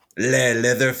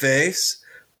 Leatherface.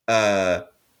 And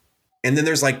then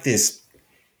there's like this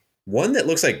one that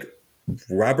looks like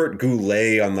Robert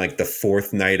Goulet on like the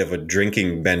fourth night of a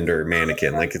drinking bender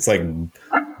mannequin. Like it's like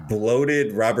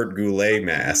bloated Robert Goulet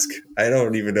mask. I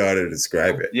don't even know how to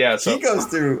describe it. Yeah, so he goes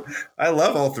through. I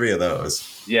love all three of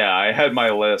those. Yeah, I had my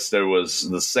list. There was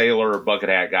the sailor bucket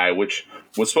hat guy, which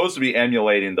was supposed to be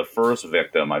emulating the first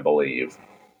victim, I believe.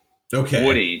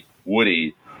 Okay.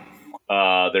 Woody.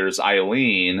 There's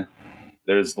Eileen.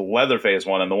 There's the Leatherface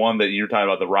one, and the one that you're talking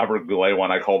about, the Robert Goulet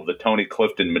one, I called the Tony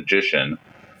Clifton Magician.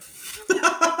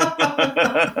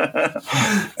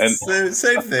 And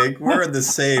same thing. We're in the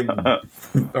same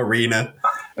arena.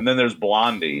 And then there's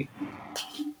Blondie.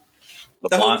 The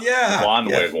blonde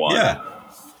wig one. Yeah.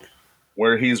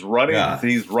 Where he's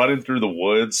running through the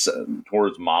woods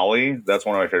towards Molly. That's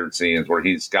one of my favorite scenes, where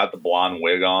he's got the blonde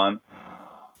wig on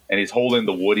and he's holding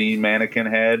the Woody mannequin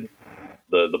head,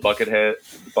 the bucket hat,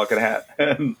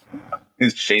 and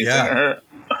he's chasing her.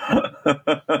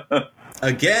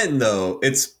 Again, though,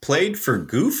 it's played for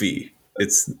goofy.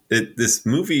 This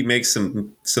movie makes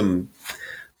some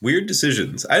weird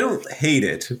decisions. I don't hate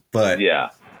it, but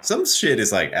some shit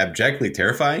is like abjectly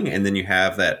terrifying, and then you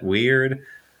have that weird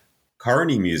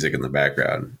carny music in the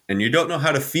background, and you don't know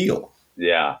how to feel.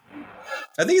 Yeah.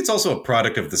 I think it's also a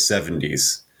product of the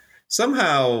 70s.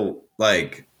 Somehow,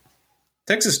 like,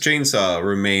 Texas Chainsaw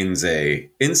remains a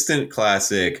instant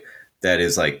classic that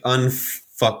is like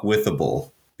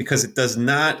unfuckwithable because it does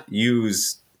not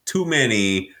use too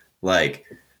many like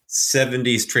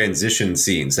 70s transition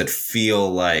scenes that feel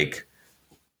like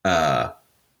we're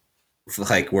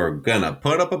gonna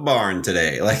put up a barn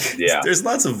today. Like, there's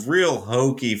lots of real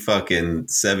hokey fucking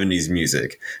 70s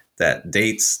music that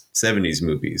dates 70s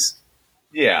movies.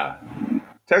 Yeah.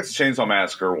 Texas Chainsaw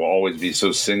Massacre will always be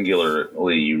so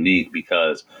singularly unique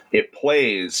because it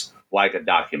plays like a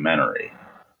documentary.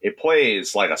 It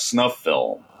plays like a snuff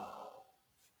film.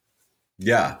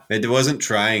 Yeah, it wasn't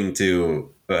trying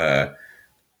to like,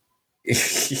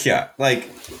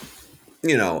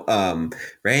 you know,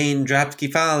 raindrops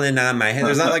keep falling on my head.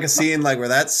 There's not like a scene like where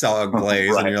that song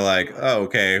plays and you're like, oh,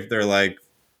 okay, they're like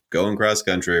going cross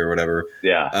country or whatever.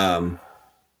 Yeah.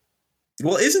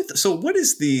 Well, so what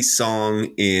is the song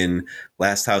in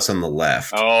Last House on the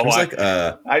Left? Oh,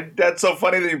 that's so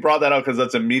funny that you brought that up, because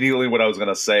that's immediately what I was going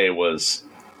to say was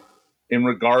in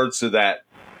regards to that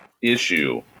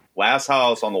issue. Last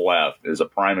House on the Left is a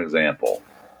prime example.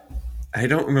 I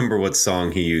don't remember what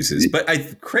song he uses, but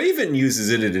Craven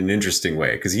uses it in an interesting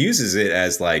way, because he uses it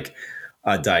as like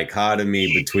a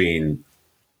dichotomy between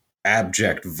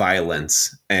abject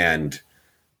violence and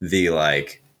the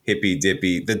like hippy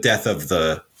dippy, the death of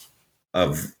that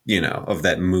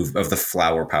move of the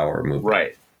flower power movement.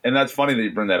 Right. And that's funny that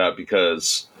you bring that up,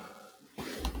 because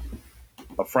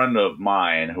a friend of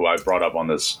mine who I brought up on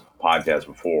this podcast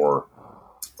before,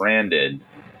 Brandon,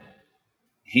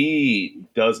 he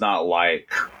does not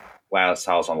like Last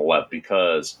House on the Left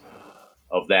because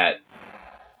of that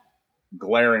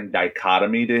glaring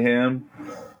dichotomy to him.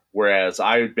 Whereas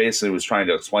I basically was trying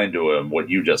to explain to him what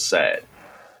you just said,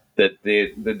 that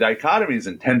the dichotomy is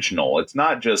intentional. It's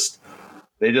not just,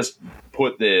 they just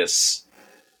put this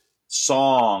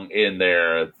song in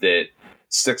there that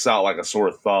sticks out like a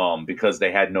sore thumb because they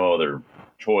had no other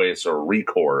choice or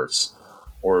recourse,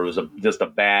 or it was just a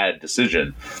bad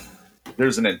decision.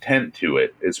 There's an intent to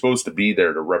it. It's supposed to be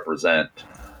there to represent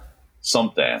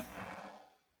something.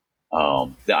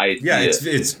 The idea,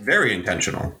 it's very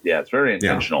intentional. Yeah, it's very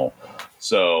intentional. Yeah.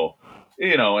 So,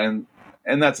 you know, and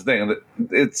that's the thing.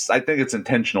 I think it's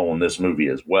intentional in this movie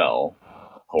as well,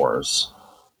 of course,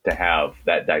 to have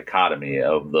that dichotomy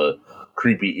of the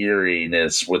creepy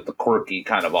eeriness with the quirky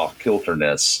kind of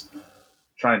off-kilterness,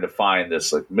 trying to find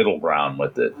this like middle ground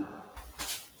with it.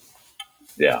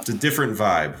 Yeah, it's a different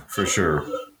vibe for sure.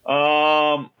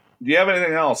 Do you have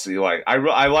anything else you like?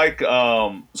 I like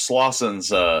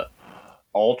Slauson's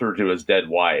altar to his dead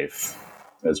wife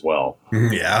as well.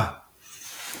 Yeah,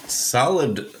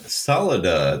 solid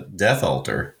death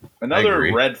altar.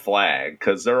 Another red flag,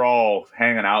 because they're all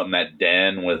hanging out in that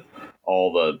den with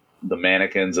all the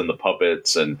mannequins and the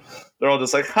puppets, and they're all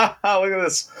just like, ha ha, look at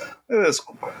this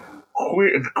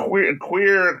queer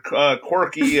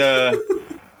quirky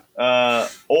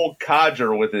old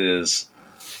codger with his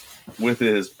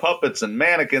puppets and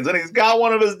mannequins, and he's got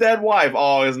one of his dead wife.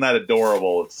 Oh, isn't that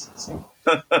adorable? It's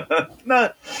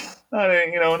not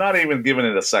even giving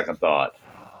it a second thought.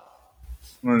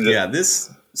 Yeah,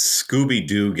 this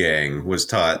Scooby-Doo gang was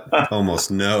taught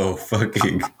almost no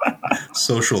fucking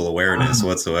social awareness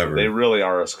whatsoever. They really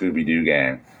are a Scooby-Doo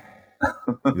gang.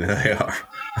 They are.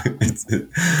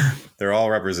 They're all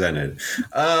represented.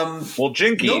 Well,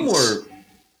 Jinkies. No more.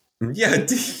 Yeah,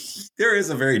 there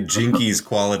is a very Jinkies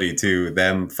quality to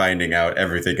them finding out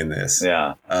everything in this.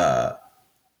 Yeah.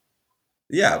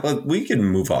 Yeah, but we can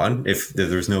move on if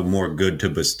there's no more good to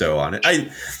bestow on it.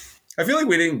 I feel like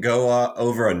we didn't go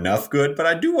over enough good, but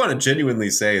I do want to genuinely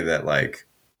say that, like,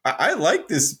 I like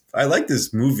this. I like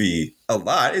this movie a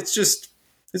lot. It's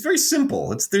very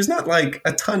simple. There's not like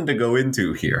a ton to go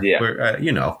into here. Yeah. Where,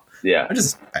 Yeah.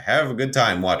 I have a good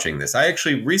time watching this. I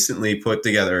actually recently put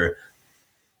together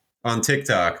on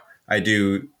TikTok, I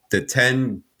do the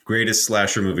 10 greatest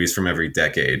slasher movies from every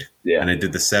decade. Yeah. And I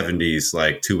did the 70s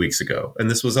like 2 weeks ago, and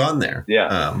this was on there.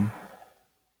 Yeah.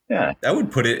 Yeah. I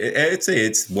would put it, I'd say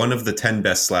it's one of the 10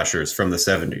 best slashers from the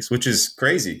 70s, which is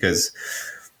crazy because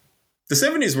the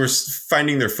 70s were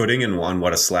finding their footing on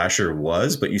what a slasher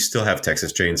was, but you still have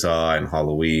Texas Chainsaw and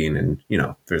Halloween, and, you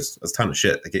know, there's a ton of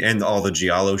shit. And all the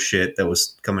Giallo shit that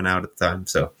was coming out at the time.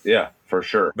 So, yeah, for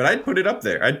sure. But I'd put it up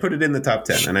there. I'd put it in the top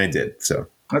 10, and I did. So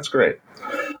that's great.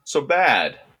 So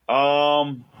bad.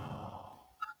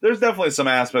 There's definitely some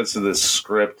aspects of this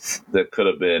script that could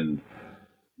have been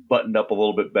buttoned up a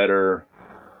little bit better.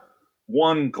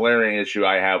 One glaring issue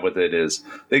I have with it is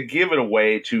they give it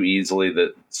away too easily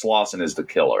that Slauson is the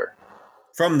killer.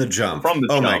 From the jump.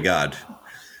 Oh, my God.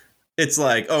 It's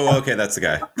like, oh, okay, that's the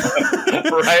guy.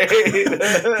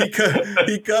 Right?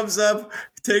 he comes up,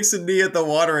 takes a knee at the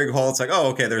watering hole. It's like,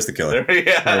 oh, okay, there's the killer.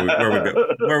 Yeah.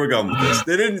 Where are we going with this?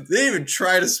 They didn't even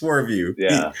try to swerve you.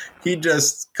 Yeah. He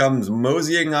just comes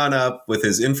moseying on up with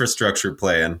his infrastructure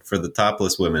plan for the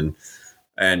topless women.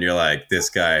 And you're like, this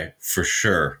guy for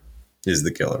sure is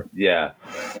the killer. Yeah.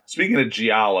 Speaking of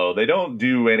Giallo, they don't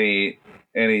do any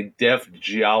deft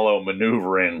Giallo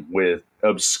maneuvering with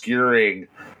obscuring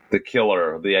the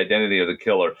killer, the identity of the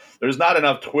killer. There's not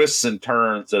enough twists and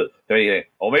turns to think,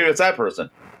 oh, maybe it's that person.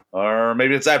 Or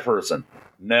maybe it's that person.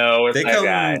 No, it's that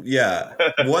guy. Yeah.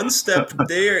 One step,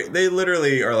 they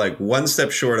literally are like one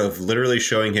step short of literally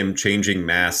showing him changing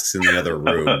masks in the other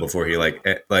room before he like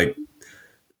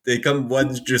they come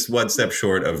one step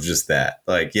short of just that.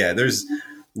 Like, yeah, there's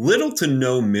little to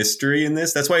no mystery in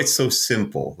this. That's why it's so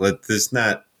simple. Like, there's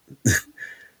not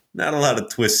a lot of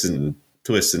twists and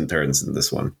turns in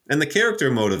this one. And the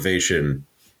character motivation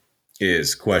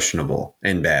is questionable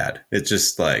and bad. It's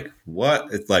just like,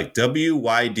 what? It's like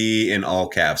WYD in all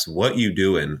caps. What you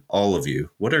doing? All of you.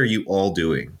 What are you all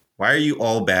doing? Why are you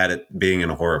all bad at being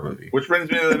in a horror movie? Which brings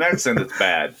me to the next thing that's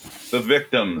bad. The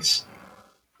victims.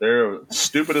 They're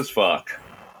stupid as fuck.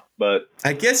 But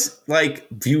I guess, like,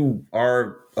 you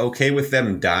are okay with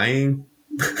them dying.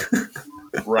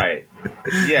 Right.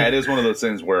 Yeah, it is one of those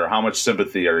things where how much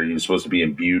sympathy are you supposed to be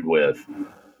imbued with?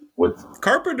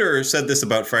 Carpenter said this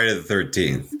about Friday the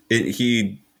 13th.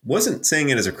 He wasn't saying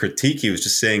it as a critique. He was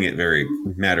just saying it very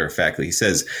matter-of-factly. He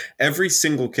says every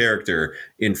single character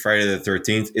in Friday the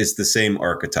 13th is the same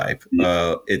archetype.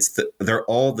 They're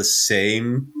all the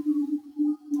same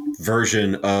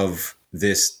version of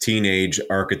this teenage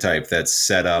archetype that's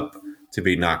set up to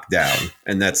be knocked down.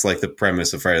 And that's like the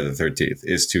premise of Friday the 13th,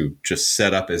 is to just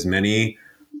set up as many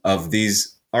of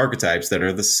these archetypes that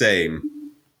are the same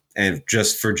and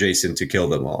just for Jason to kill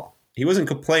them all. He wasn't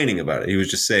complaining about it. He was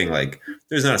just saying, like,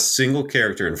 there's not a single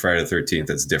character in Friday the 13th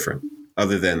that's different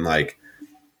other than, like,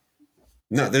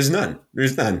 no, there's none.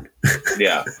 There's none.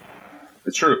 Yeah,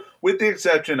 it's true. With the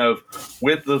exception of,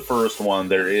 with the first one,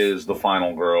 there is the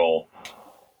final girl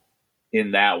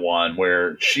in that one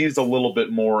where she's a little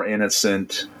bit more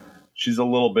innocent. She's a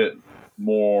little bit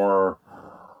more...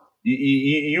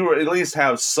 You at least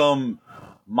have some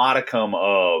modicum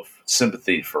of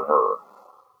sympathy for her.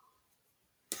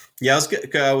 Yeah,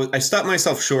 I stopped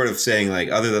myself short of saying, like,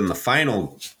 other than the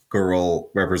final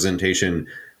girl representation,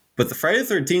 but the Friday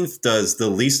the 13th does the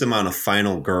least amount of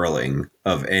final girling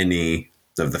of any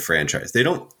of the franchise. They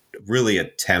don't really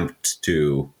attempt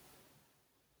to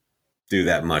do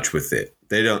that much with it.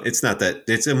 They don't. It's not that.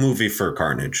 It's a movie for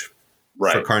Carnage,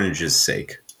 right? For Carnage's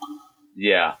sake.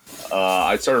 Yeah,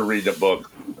 I started reading a book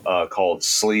called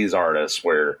Sleaze Artists,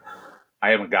 where I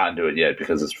haven't gotten to it yet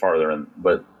because it's farther in,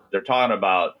 but they're talking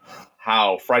about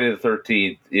how Friday the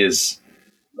 13th is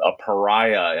a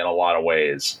pariah in a lot of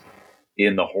ways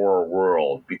in the horror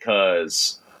world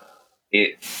because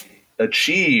it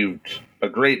achieved a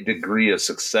great degree of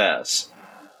success,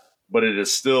 but it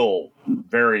is still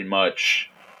very much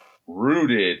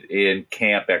rooted in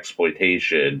camp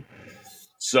exploitation.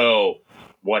 So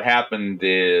what happened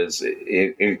is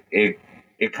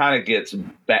it kind of gets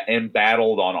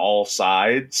embattled on all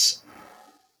sides.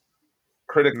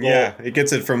 Critical. Yeah, it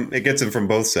gets it from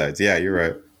both sides. Yeah, you're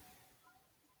right.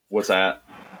 What's that?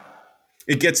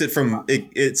 It gets it from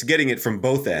it's getting it from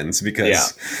both ends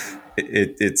because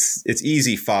it's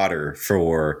easy fodder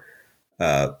for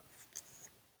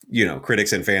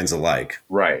critics and fans alike.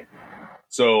 Right.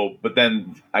 So, but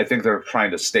then I think they're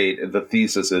trying to state the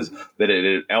thesis is that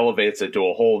it elevates it to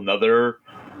a whole nother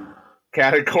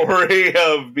category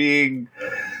of being,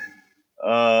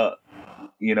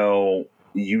 unique,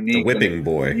 the whipping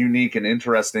boy, unique and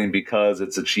interesting because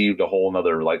it's achieved a whole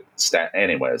nother stat.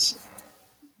 Anyways,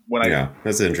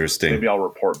 that's interesting. Maybe I'll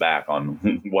report back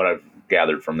on what I've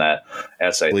gathered from that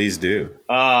essay. Please do.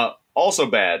 Also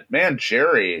bad. Man,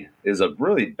 Jerry is a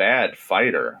really bad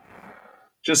fighter.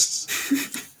 Just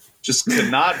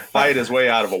could not fight his way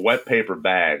out of a wet paper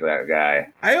bag, that guy.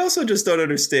 I also just don't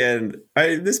understand.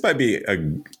 This might be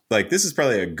this is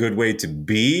probably a good way to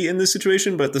be in this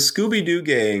situation, but the Scooby-Doo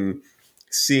gang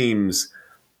seems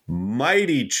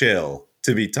mighty chill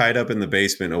to be tied up in the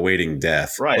basement awaiting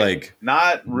death. Right. Like,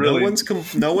 not really.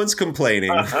 No one's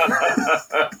complaining.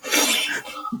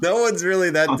 No one's really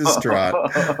that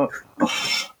distraught.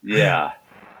 Yeah.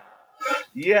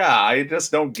 Yeah, I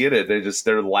just don't get it.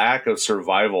 Their lack of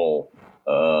survival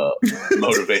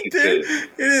motivated.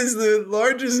 It is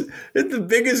the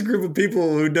biggest group of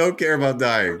people who don't care about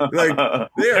dying. Like,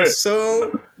 they are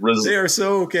so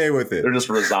okay with it. They're just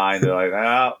resigned. They're like,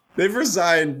 ah. They've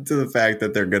resigned to the fact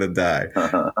that they're gonna die.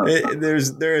 There's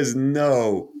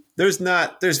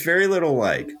very little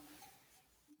like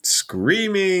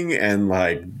screaming and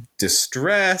like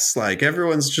distress. Like,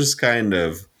 everyone's just kind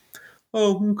of,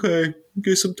 oh, okay,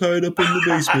 guess I'm tied up in the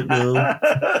basement now.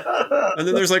 And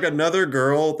then there's like another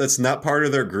girl that's not part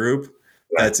of their group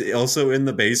that's also in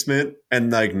the basement, and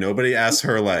like nobody asks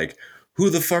her like, who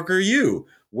the fuck are you?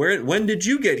 When did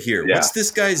you get here? Yeah. What's this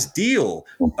guy's deal?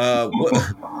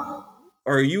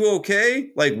 Are you okay?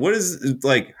 Like, what is,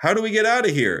 like, how do we get out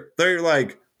of here? They're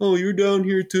like, oh, you're down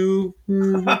here too?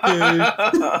 Okay.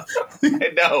 I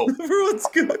know. Everyone's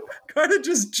kind of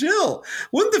just chill.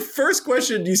 Wouldn't the first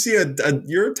question you see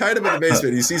you're tied up in the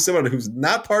basement, you see someone who's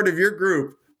not part of your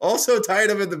group also tied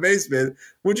up in the basement,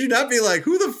 would you not be like,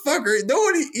 who the fuck are you? No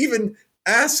one even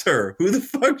asks her who the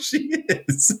fuck she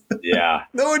is. Yeah.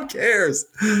 No one cares.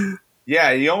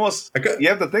 Yeah, you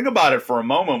have to think about it for a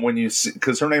moment when you see,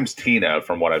 because her name's Tina,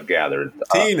 from what I've gathered.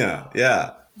 Tina,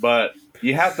 yeah. But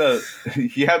you have to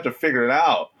figure it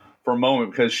out for a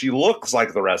moment, because she looks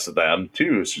like the rest of them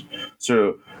too.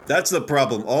 So that's the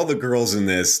problem. All the girls in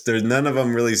this, none of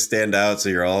them really stand out. So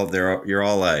you're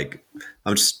all like,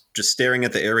 I'm just staring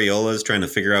at the areolas, trying to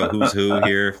figure out who's who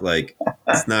here. Like,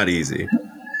 it's not easy.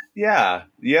 Yeah,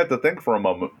 you have to think for a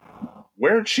moment.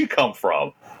 Where did she come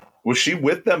from? Was she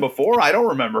with them before? I don't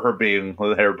remember her being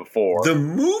there before. The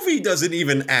movie doesn't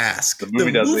even ask. The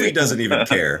movie doesn't even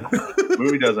care. The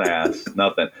movie doesn't ask.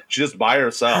 Nothing. She's just by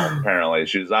herself, apparently.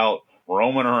 She's out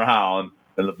roaming around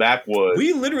in the backwoods.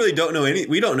 We literally don't know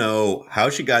we don't know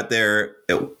how she got there,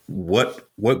 what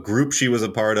group she was a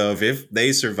part of, if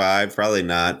they survived, probably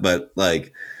not, but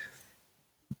like,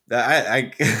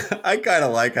 I kind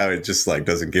of like how it just like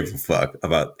doesn't give a fuck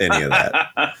about any of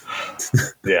that.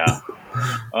 Yeah.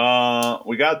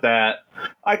 We got that.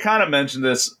 I kind of mentioned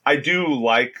this. I do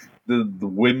like the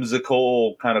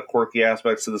whimsical kind of quirky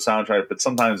aspects of the soundtrack, but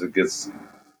sometimes it gets a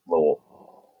little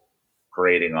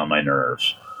grating on my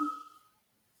nerves.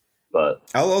 But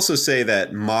I'll also say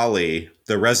that Molly,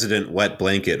 the resident wet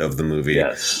blanket of the movie,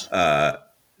 yes,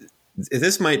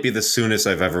 this might be the soonest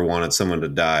I've ever wanted someone to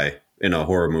die in a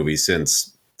horror movie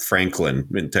since Franklin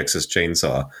in Texas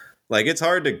Chainsaw. Like, it's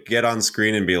hard to get on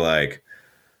screen and be like,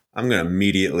 I'm going to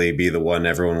immediately be the one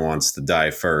everyone wants to die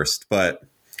first. But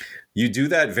you do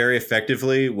that very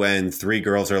effectively when three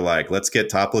girls are like, let's get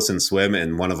topless and swim.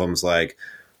 And one of them's like,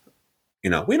 we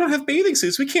don't have bathing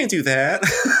suits. We can't do that.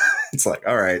 It's like,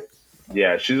 all right.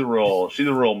 Yeah, she's a real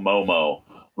Momo.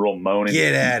 Real moaning.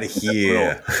 Get out of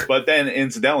here. But then,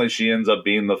 incidentally, she ends up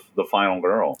being the final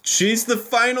girl. She's the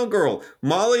final girl.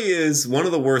 Molly is one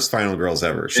of the worst final girls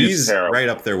ever. She's right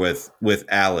up there with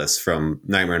Alice from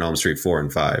Nightmare on Elm Street 4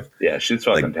 and 5. Yeah, she's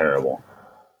fucking terrible.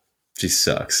 She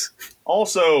sucks.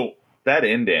 Also, that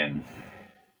ending.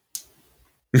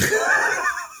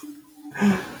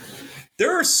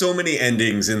 There are so many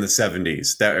endings in the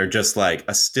 70s that are just like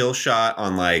a still shot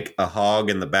on like a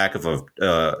hog in the back of on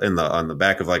the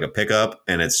back of like a pickup,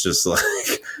 and it's just like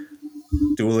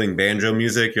dueling banjo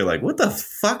music. You're like, what the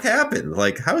fuck happened?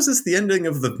 Like, how is this the ending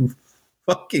of the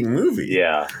fucking movie?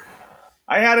 Yeah.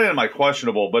 I had it in my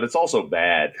questionable, but it's also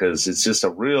bad because it's just a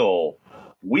real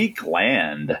weak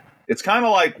land. It's kind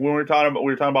of like when we were talking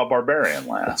about Barbarian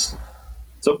last.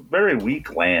 It's a very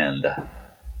weak land.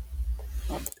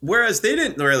 Whereas they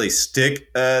didn't really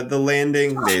stick the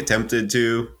landing. They attempted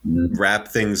to wrap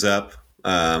things up.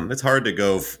 It's hard to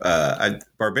go.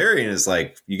 Barbarian is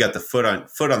like, you got the foot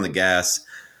on the gas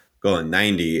going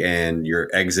 90 and your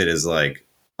exit is like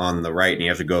on the right and you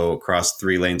have to go across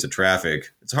 3 lanes of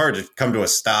traffic. It's hard to come to a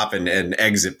stop and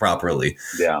exit properly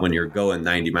when you're going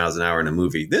 90 miles an hour in a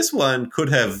movie. This one could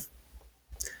have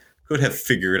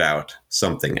figured out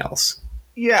something else.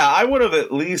 Yeah, I would have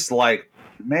at least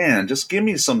man, just give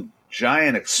me some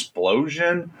giant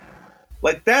explosion.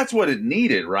 Like, that's what it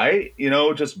needed, right?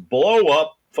 Just blow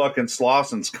up fucking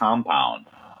Slaussen's compound.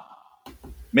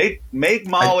 Make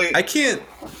Molly. I can't.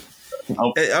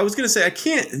 Oh. I was gonna say I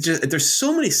can't. Just there's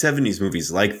so many '70s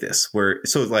movies like this where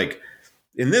like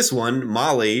in this one,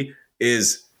 Molly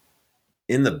is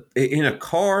in a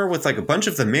car with like a bunch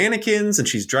of the mannequins, and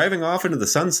she's driving off into the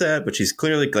sunset, but she's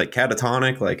clearly like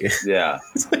catatonic. Like yeah.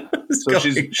 So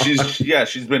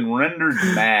she's been rendered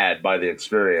mad by the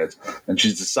experience, and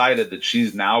she's decided that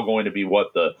she's now going to be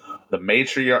what the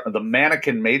matriarch, the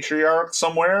mannequin matriarch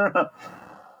somewhere.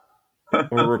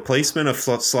 Or a replacement of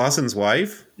Slosson's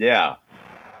wife. Yeah.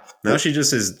 Now she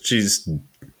just is.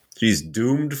 She's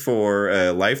doomed for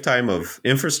a lifetime of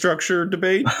infrastructure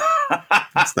debate.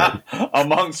 It's not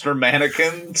amongst her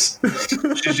mannequins.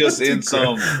 She's just in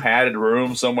some padded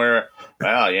room somewhere.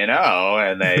 Well,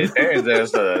 and they changed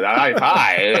this to the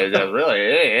hi. It's just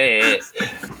really.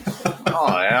 And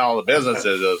all the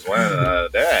businesses just went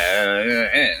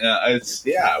it's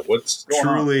what's going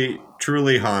on?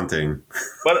 Truly haunting.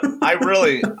 But I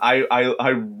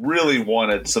really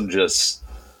wanted some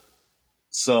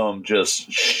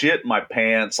shit my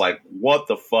pants, like what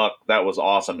the fuck, that was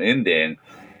awesome ending.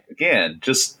 Again,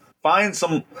 just find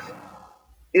some.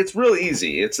 It's really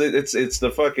easy. It's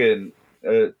the fucking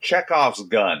Chekhov's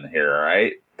gun here,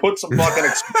 right? Put some fucking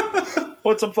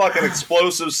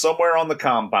explosives somewhere on the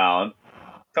compound.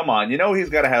 Come on, he's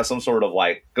got to have some sort of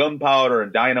like gunpowder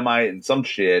and dynamite and some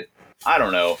shit. I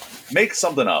don't know. Make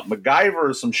something up.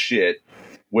 MacGyver some shit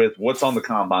with what's on the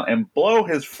compound and blow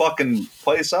his fucking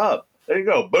place up. There you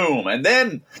go. Boom. And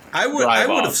then I would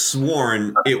have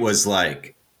sworn it was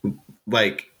like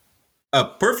a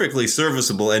perfectly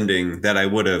serviceable ending that I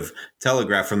would have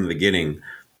telegraphed from the beginning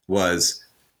was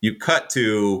you cut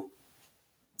to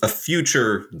a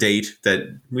future date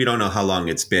that we don't know how long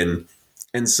it's been,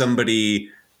 and somebody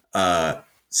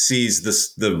sees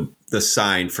the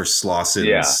sign for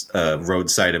Slosson's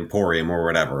roadside emporium or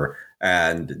whatever,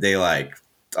 and they like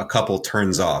a couple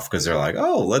turns off because they're like,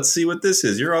 oh, let's see what this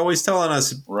is. You're always telling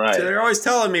us, right? They're always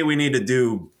telling me we need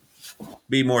to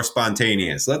be more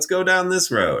spontaneous. Let's go down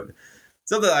this road.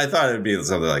 Something I thought it would be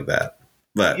something like that.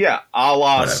 But yeah, a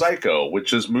la Psycho,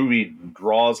 which this movie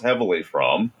draws heavily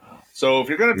from. So if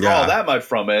you're going to draw that much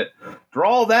from it,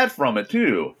 draw that from it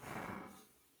too.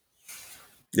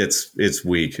 It's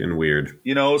weak and weird.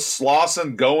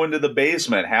 Slosson going to the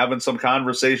basement, having some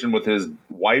conversation with his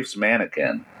wife's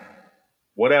mannequin.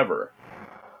 Whatever.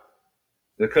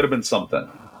 There could have been something.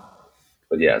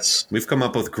 But yes. We've come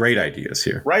up with great ideas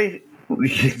here. Right?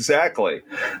 Exactly.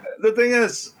 The thing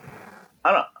is,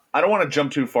 I don't want to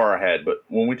jump too far ahead, but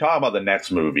when we talk about the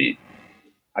next movie,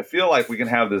 I feel like we can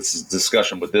have this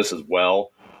discussion with this as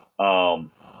well.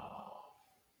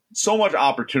 So much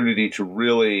opportunity to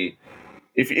really,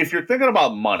 if you're thinking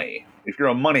about money, if you're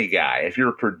a money guy, if you're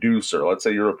a producer, let's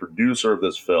say you're a producer of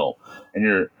this film,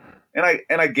 and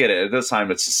I get it. At this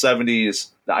time, it's the 70s.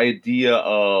 The idea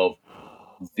of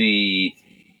the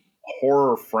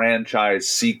horror franchise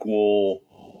sequel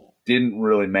didn't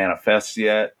really manifest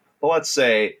yet. But let's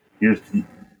say you're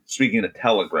speaking of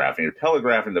telegraphing. You're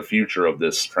telegraphing the future of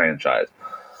this franchise.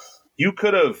 You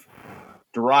could have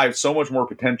derived so much more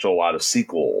potential out of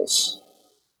sequels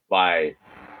by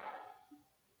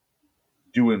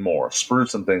doing more,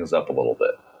 sprucing things up a little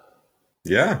bit.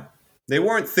 Yeah. They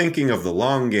weren't thinking of the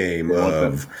long game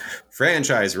of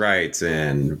franchise rights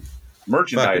and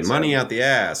merchandise, money out the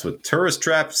ass with Tourist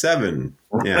Trap 7.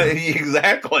 Yeah.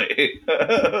 Exactly.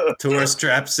 Tourist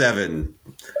Trap 7.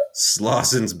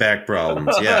 Slosson's back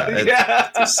problems. Yeah.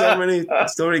 There's so many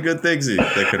good things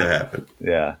that could have happened.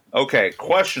 Yeah. Okay.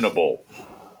 Questionable.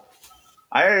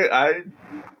 I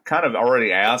kind of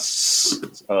already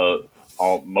asked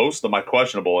most of my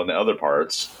questionable in the other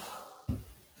parts.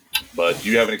 But do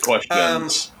you have any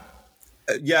questions?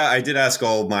 Yeah, I did ask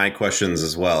all my questions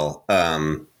as well.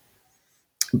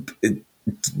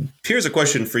 Here's a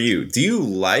question for you. Do you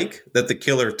like that the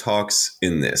killer talks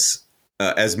in this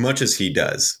as much as he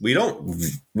does?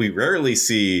 We rarely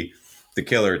see the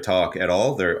killer talk at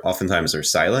all. Oftentimes they're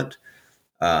silent,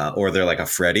 or they're like a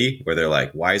Freddy, where they're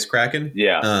like wisecracking.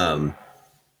 Yeah.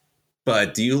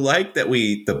 But do you like that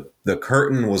the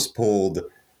curtain was pulled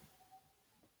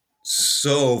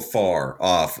so far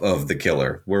off of the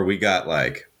killer, where we got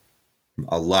like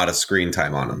a lot of screen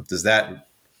time on him? Does that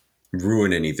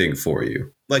ruin anything for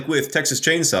you? Like with Texas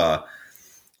Chainsaw,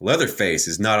 Leatherface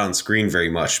is not on screen very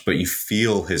much, but you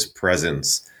feel his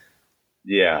presence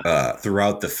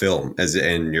throughout the film,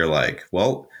 and you're like,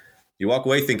 well, you walk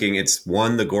away thinking it's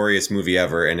one, the goriest movie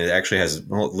ever, and it actually has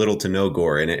little to no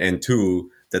gore in it, and two,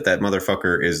 that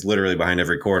motherfucker is literally behind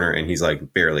every corner and he's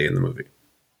like barely in the movie.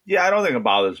 Yeah, I don't think it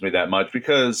bothers me that much,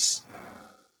 because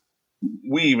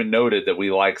we even noted that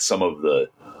we like some of the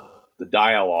the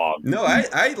dialogue. No,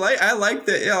 I like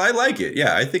that. Yeah, I like it.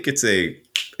 Yeah, I think it's a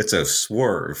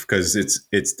swerve because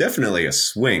it's definitely a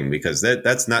swing because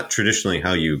that's not traditionally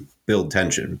how you build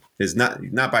tension. Is not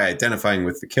by identifying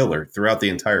with the killer throughout the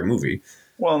entire movie.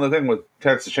 Well, and the thing with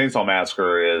Texas Chainsaw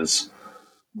Massacre is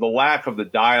the lack of the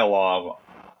dialogue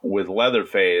with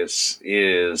Leatherface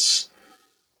is,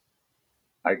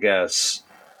 I guess,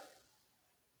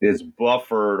 is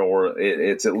buffered, or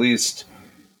it's at least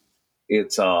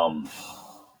it's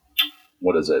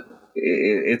what is it?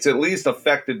 It's at least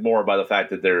affected more by the fact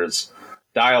that there's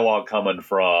dialogue coming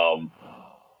from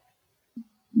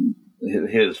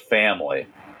his family.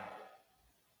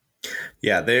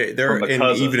 Yeah, they're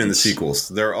even in the sequels,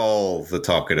 they're all the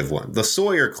talkative one. The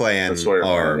Sawyer clan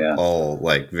are all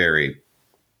like very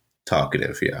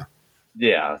talkative. Yeah.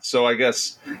 Yeah. So I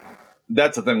guess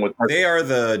that's the thing with they are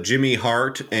the Jimmy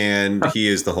Hart and he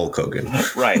is the Hulk Hogan.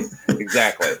 Right.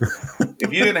 Exactly.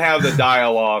 If you didn't have the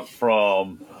dialogue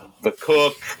from the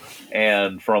cook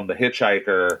and from the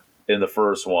hitchhiker in the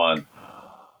first one,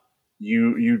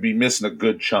 you'd be missing a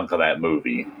good chunk of that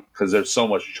movie because there's so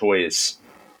much choice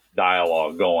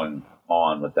dialogue going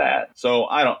on with that. So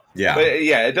I don't. Yeah. But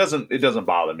yeah, it doesn't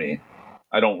bother me.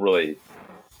 I don't really.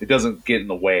 It doesn't get in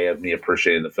the way of me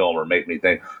appreciating the film or make me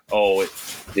think, oh,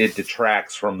 it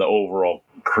detracts from the overall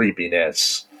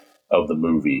creepiness of the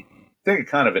movie. I think it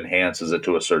kind of enhances it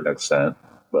to a certain extent.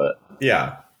 But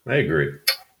yeah, I agree.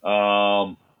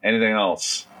 Anything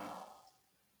else?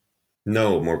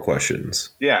 No more questions.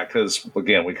 Yeah, because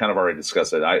again, we kind of already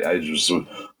discussed it. I just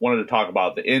wanted to talk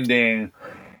about the ending.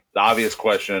 The obvious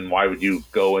question: why would you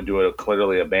go into a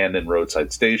clearly abandoned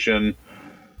roadside station?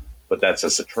 But that's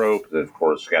just a trope. Of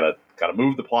course, gotta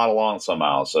move the plot along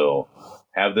somehow. So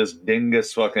have this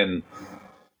dingus fucking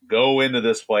go into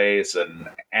this place and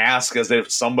ask as if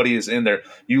somebody is in there.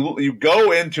 You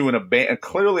go into a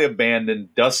clearly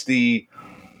abandoned, dusty,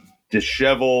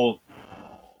 disheveled,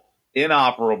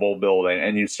 inoperable building,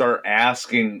 and you start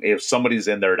asking if somebody's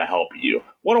in there to help you.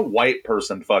 What a white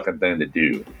person fucking thing to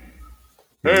do.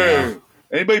 Hey,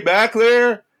 anybody back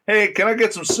there? Hey, can I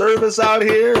get some service out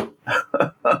here?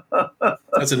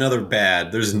 That's another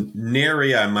bad. There's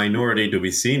nary a minority to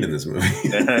be seen in this movie.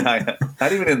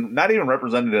 not even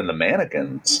represented in the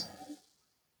mannequins.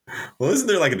 Well, isn't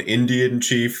there like an Indian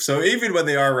chief? So even when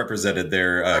they are represented,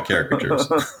 they're caricatures.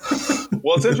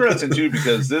 Well, it's interesting too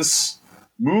because this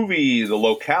movie, the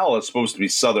locale is supposed to be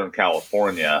Southern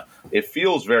California. It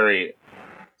feels very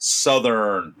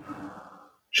Southern.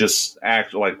 Just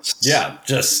act like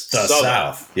just the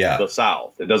South. Yeah, the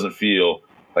South. It doesn't feel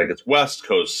like it's West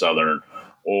Coast Southern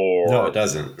or no, it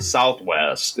doesn't.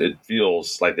 Southwest. It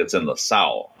feels like it's in the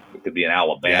South. It could be in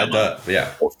Alabama.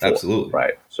 Yeah, absolutely.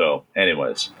 Right. So,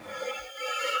 anyways,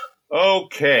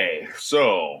 okay.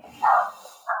 So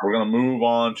we're gonna move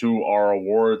on to our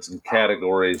awards and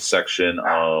categories section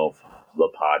of the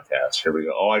podcast. Here we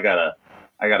go. Oh, I got a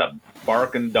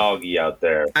barking doggy out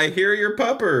there. I hear your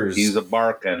puppers. He's a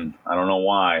barking. I don't know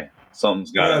why.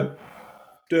 Something's got him.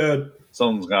 Dad.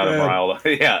 Something's got him riled up.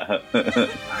 Yeah.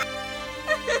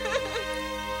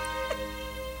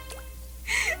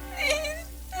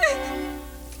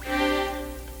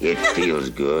 It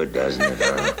feels good, doesn't it,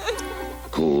 huh?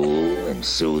 Cool and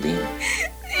soothing.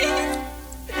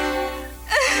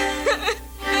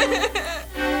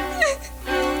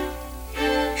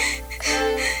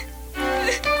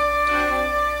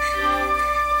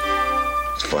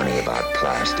 Funny about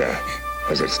plaster,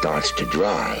 as it starts to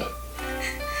dry,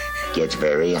 gets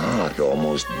very hot,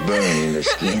 almost burning the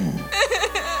skin.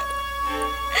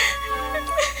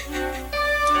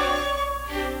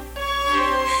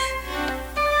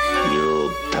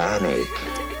 You'll panic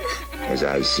as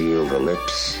I seal the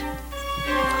lips.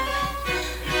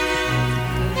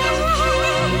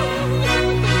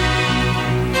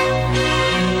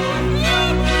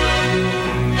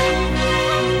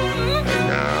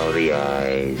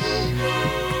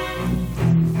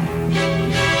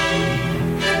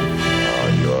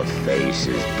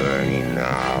 Is burning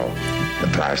now. The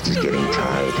plaster's getting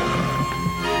tight.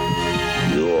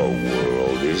 Your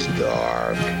world is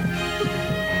dark.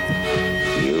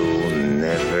 You'll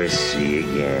never see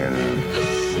again.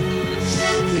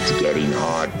 It's getting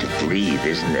hard to breathe,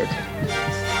 isn't it?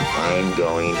 I'm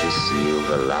going to seal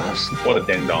the last. What a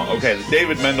ding dong. Okay, the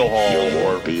David Mendenhall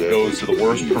Award goes to the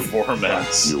worst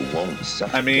performance. You won't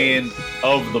suffocate. I mean,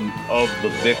 of the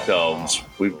victims,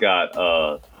 we've got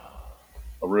a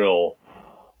real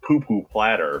poo-poo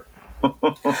platter. A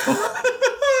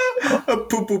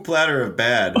poo-poo platter of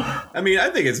bad. I mean, I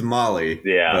think it's Molly.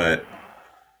 Yeah.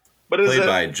 But But is played it,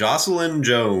 by Jocelyn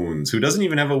Jones, who doesn't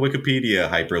even have a Wikipedia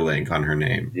hyperlink on her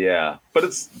name. Yeah, but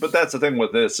that's the thing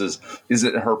with this is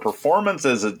it her performance?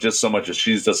 Is it just so much as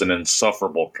she's just an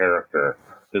insufferable character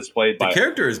that's played by the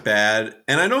character is bad,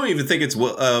 and I don't even think it's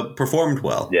performed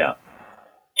well. Yeah,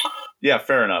 yeah,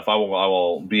 fair enough. I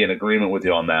will be in agreement with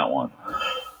you on that one.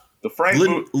 The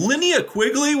Linnea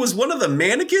Quigley was one of the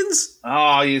mannequins?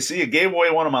 Oh, you see, it gave away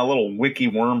one of my little wiki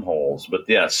wormholes. But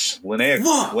yes,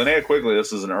 Linnea Quigley,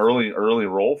 this is an early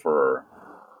role for her.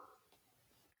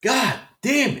 God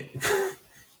damn it.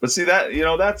 But see,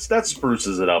 that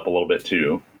spruces it up a little bit,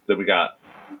 too. That we got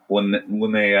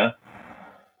Linnea.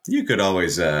 You could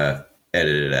always edit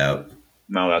it out.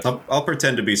 No, I'll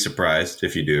pretend to be surprised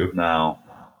if you do. No,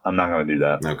 I'm not going to do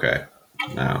that. Okay.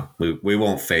 No, we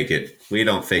won't fake it. We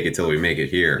don't fake it till we make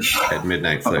it here at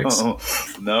Midnight Flicks.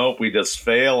 Nope, we just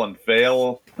fail and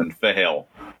fail and fail.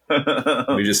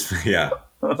 We just, fail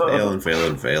and fail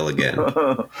and fail again.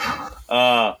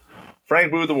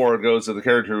 Frank Booth Award goes to the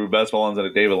character who best villains in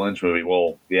a David Lynch movie.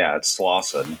 Well, yeah, it's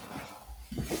Slauson.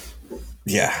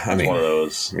 Yeah, I mean, one of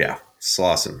those. Yeah,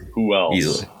 Slauson. Who else?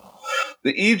 Easily.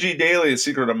 The E.G. Daily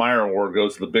Secret Admirer Award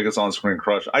goes to the biggest on-screen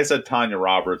crush. I said Tanya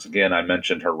Roberts again. I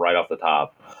mentioned her right off the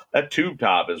top. That tube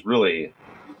top is really,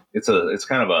 it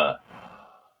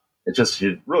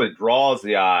really draws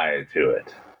the eye to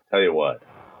it. Tell you what.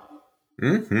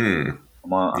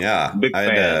 Mm-hmm. I'm a big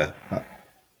fan.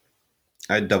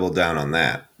 I'd double down on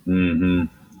that. Mm-hmm.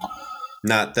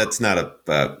 That's not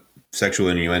a sexual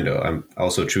innuendo. I'm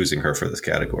also choosing her for this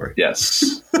category.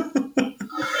 Yes.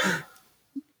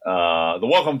 The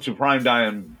Welcome to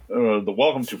Primetime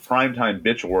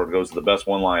Bitch Award goes to the best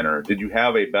one-liner. Did you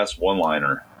have a best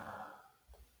one-liner?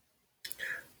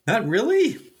 Not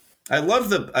really. I love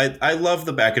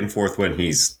the back and forth when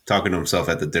he's talking to himself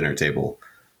at the dinner table.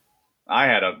 I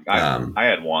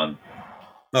had one.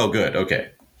 Oh, good. Okay.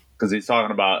 Because he's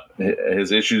talking about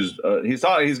his issues. He's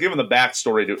giving the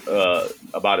backstory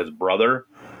about his brother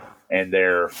and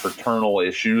their fraternal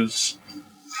issues,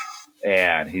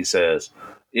 and he says,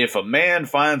 if a man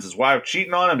finds his wife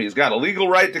cheating on him, he's got a legal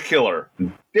right to kill her.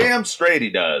 Damn straight he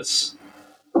does.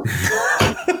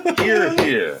 Hear,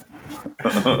 hear.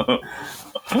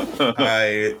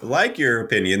 I like your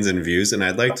opinions and views, and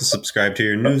I'd like to subscribe to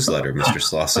your newsletter, Mr.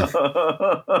 Slauson.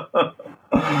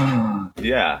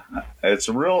 Yeah, it's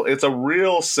a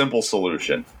real simple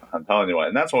solution. I'm telling you what,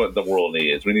 and that's what the world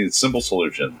needs. We need simple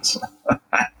solutions.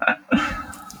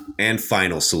 And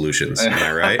final solutions, am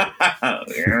I right?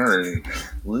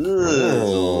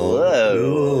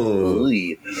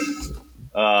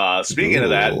 Speaking of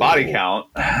that, body count.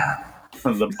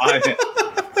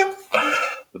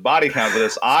 The body count for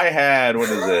this, I had, what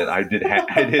is it? I did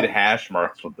hash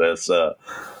marks with this. 5.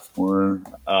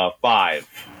 I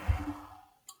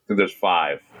think there's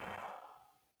 5.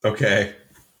 Okay.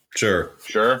 Sure.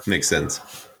 Makes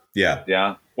sense. Yeah.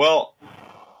 Yeah. Well,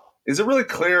 is it really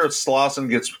clear if Slauson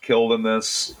gets killed in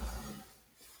this?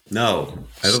 No,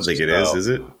 I don't think it is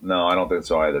it? No, I don't think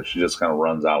so either. She just kind of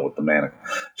runs out with the mannequin.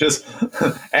 Just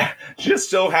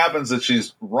so happens that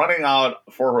she's running out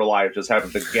for her life, just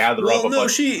happens to gather up a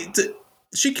bunch. She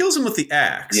kills him with the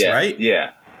axe, right?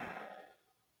 Yeah.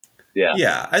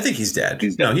 Yeah, I think he's dead.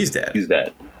 He's dead. He's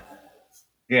dead.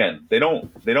 Again, they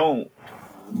don't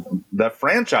that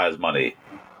franchise money,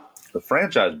 the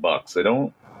franchise bucks, they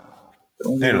don't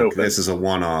this is a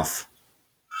one-off.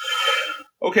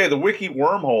 Okay, the wiki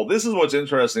wormhole. This is what's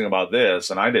interesting about this,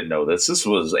 and I didn't know this. This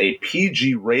was a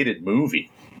PG-rated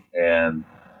movie, and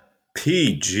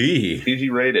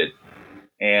PG-rated,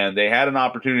 and they had an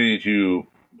opportunity to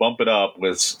bump it up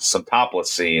with some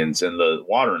topless scenes in the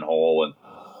watering hole, and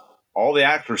all the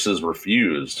actresses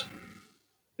refused.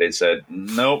 They said,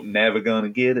 nope, never gonna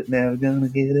get it, never gonna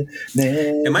get it.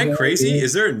 Am I crazy?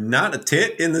 Is there not a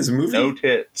tit in this movie? No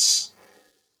tits.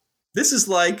 This is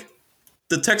like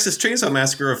the Texas Chainsaw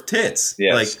Massacre of tits.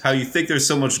 Yes. Like how you think there's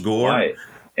so much gore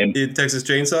in Texas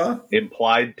Chainsaw?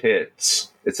 Implied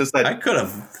tits. It's just that I could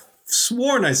have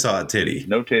sworn I saw a titty.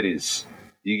 No titties.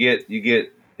 You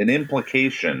get an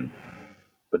implication,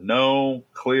 but no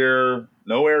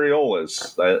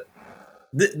areolas.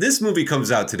 This movie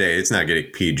comes out today. It's not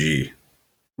getting PG.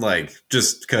 Like,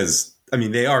 just because, I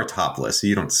mean, they are topless.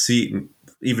 You don't see,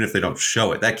 even if they don't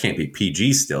show it, that can't be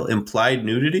PG still. Implied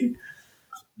nudity?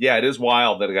 Yeah, it is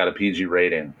wild that it got a PG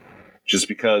rating. Just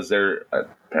because they're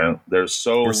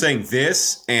so... We're saying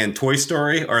this and Toy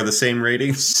Story are the same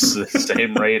rating? The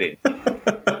same rating.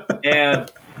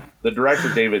 And the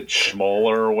director, David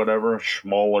Schmoller or whatever.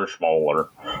 Schmoller.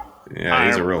 Yeah,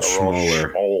 he's a real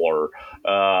schmoller.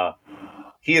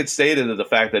 He had stated that the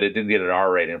fact that it didn't get an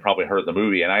R rating probably hurt the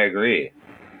movie, and I agree.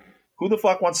 Who the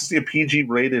fuck wants to see a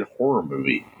PG-rated horror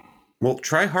movie? Well,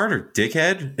 try harder,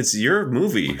 dickhead. It's your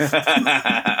movie.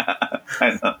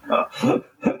 I know.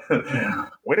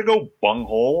 Way to go,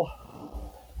 bunghole.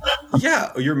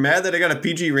 Yeah, you're mad that I got a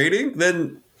PG rating?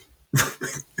 Then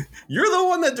you're the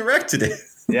one that directed it.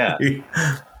 Yeah.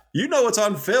 You know it's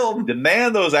on film.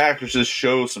 Demand those actresses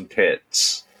show some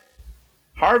tits.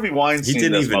 Harvey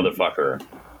Weinstein, this motherfucker.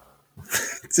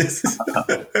 This is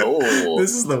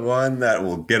the one that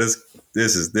will get us.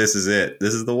 This is it.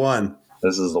 This is the one.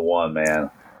 This is the one,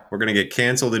 man. We're going to get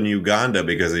canceled in Uganda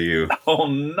because of you. Oh,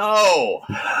 no.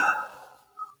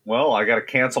 Well, I got to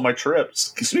cancel my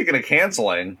trips. Speaking of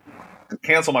canceling,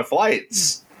 cancel my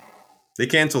flights. They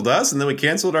canceled us, and then we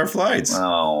canceled our flights.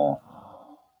 Oh.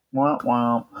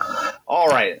 Wow. All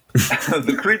right.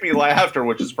 The creepy laughter,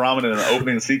 which is prominent in the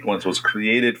opening sequence, was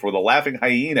created for the laughing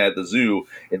hyena at the zoo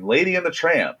in Lady and the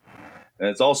Tramp. And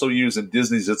it's also used in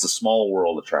Disney's It's a Small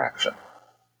World attraction.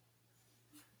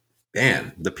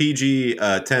 Man, the PG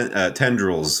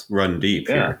tendrils run deep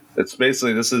here. It's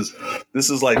basically this is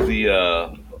like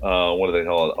the what do they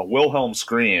call it? A Wilhelm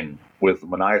scream with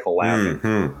maniacal laughing.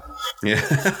 Mm-hmm.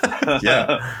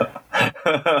 Yeah.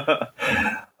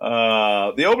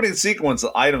 The opening sequence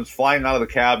of items flying out of the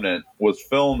cabinet was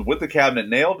filmed with the cabinet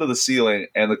nailed to the ceiling,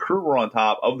 and the crew were on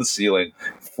top of the ceiling,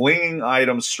 flinging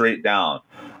items straight down.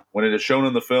 When it is shown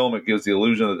in the film, it gives the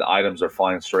illusion that the items are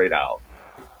flying straight out.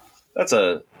 That's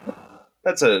a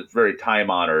very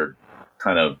time-honored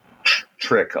kind of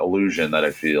trick illusion that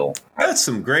I feel. That's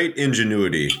some great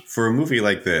ingenuity for a movie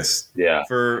like this. Yeah.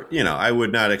 I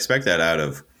would not expect that out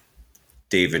of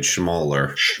David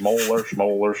Schmoller.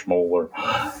 Schmoller.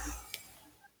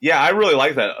 Yeah, I really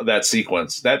like that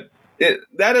sequence. That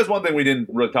is one thing we didn't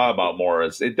really talk about more.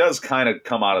 Is it does kind of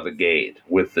come out of the gate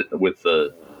with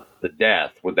the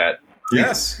death, with that.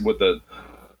 Yes. With the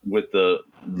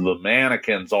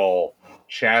mannequins all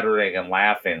chattering and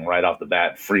laughing right off the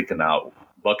bat, freaking out.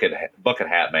 Bucket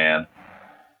hat man.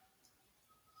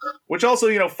 Which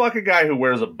also, fuck a guy who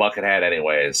wears a bucket hat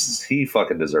anyways. He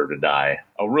fucking deserved to die.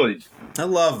 Oh, really? I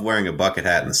love wearing a bucket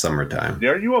hat in the summertime.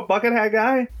 Are you a bucket hat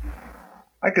guy?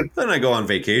 Then I go on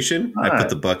vacation. I put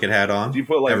the bucket hat on. Do you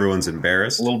put everyone's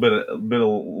embarrassed. A little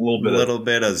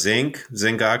bit of zinc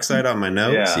oxide on my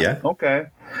nose. Yeah. Okay.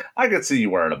 I could see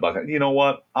you wearing a bucket. You know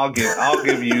what? I'll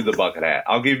give you the bucket hat.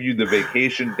 I'll give you the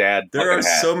vacation dad bucket hat. There are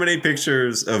so many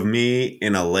pictures of me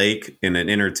in a lake in an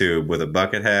inner tube with a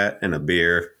bucket hat and a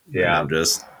beer. Yeah. And I'm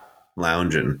just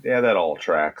lounging. Yeah, that all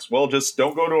tracks. Well, just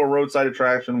don't go to a roadside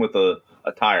attraction with a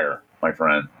tire, my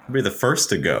friend. I'll be the first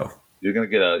to go. You're gonna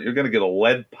get a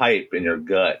lead pipe in your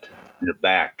gut, in your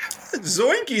back.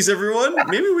 Zoinkies, everyone!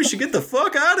 Maybe we should get the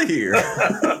fuck out of here.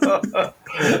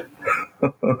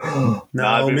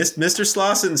 No, Mr.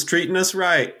 Slosson's treating us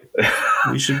right.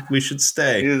 We should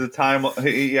stay.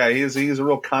 He's he's a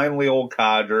real kindly old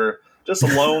codger. Just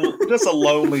a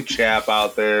lonely chap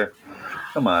out there.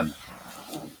 Come on.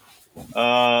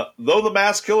 Though the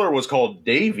masked killer was called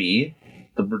Davy,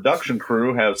 the production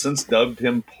crew have since dubbed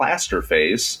him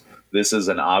Plasterface. This is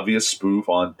an obvious spoof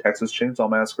on Texas Chainsaw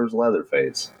Massacre's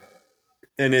Leatherface.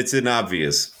 And it's an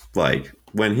obvious, like,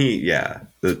 when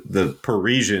the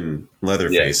Parisian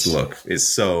Leatherface look is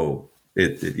so,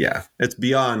 it's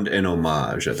beyond an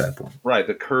homage at that point. Right,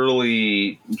 the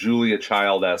curly Julia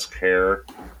Child-esque hair.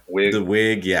 Wig. The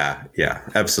wig, yeah,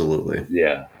 absolutely.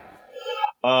 Yeah.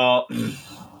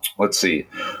 Let's see.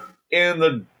 In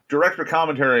the director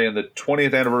commentary in the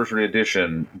 20th anniversary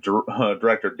edition,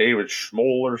 director David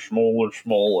Schmoller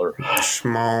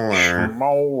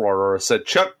said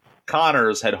Chuck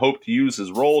Connors had hoped to use his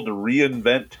role to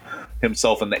reinvent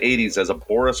himself in the 80s as a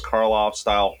Boris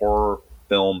Karloff-style horror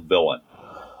film villain.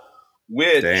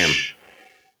 Which,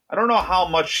 I don't know how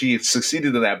much he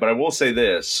succeeded in that, but I will say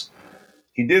this.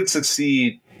 He did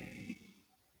succeed,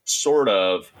 sort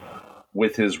of,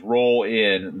 with his role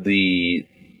in the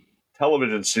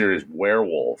television series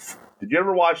Werewolf. Did you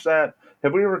ever watch that?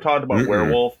 Have we ever talked about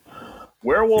Werewolf?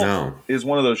 Werewolf is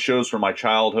one of those shows from my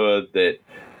childhood that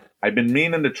I've been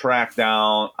meaning to track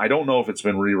down. I don't know if it's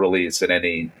been re-released in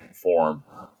any form,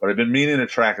 but I've been meaning to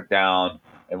track it down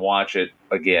and watch it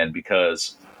again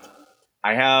because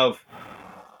I have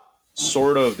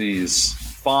sort of these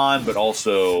fond but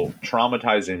also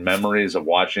traumatizing memories of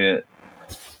watching it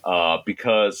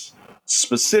because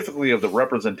specifically of the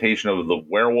representation of the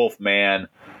werewolf man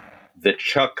that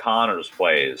Chuck Connors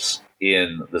plays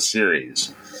in the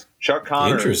series. Chuck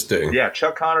Connors, interesting. Yeah,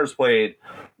 Chuck Connors played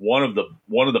one of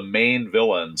the main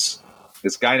villains.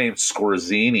 This guy named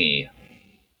Scorzini.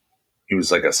 He was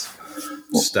like a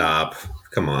stop.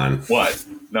 Come on. What?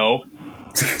 No.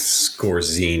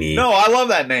 Scorzini. No, I love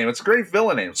that name. It's a great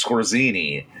villain name,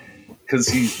 Scorzini, because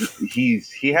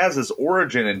he has his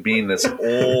origin in being this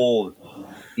old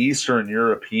Eastern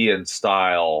European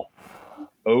style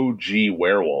OG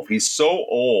werewolf. He's so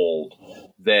old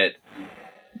that,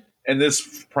 and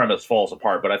this premise falls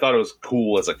apart, but I thought it was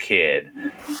cool as a kid,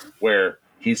 where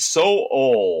he's so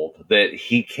old that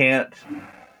he can't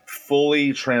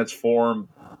fully transform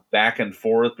back and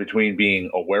forth between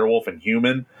being a werewolf and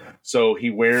human. So he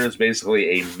wears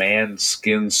basically a man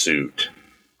skin suit.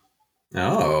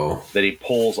 Oh. That he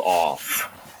pulls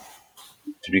off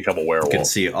to become a werewolf. You can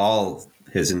see all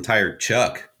his entire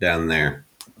Chuck down there.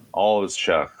 All of his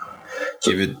Chuck.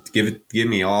 Give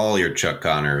me all your Chuck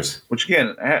Connors. Which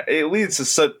again, it leads to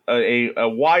such a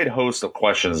wide host of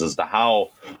questions as to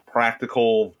how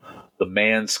practical the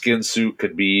man skin suit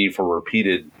could be for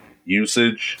repeated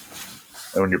usage,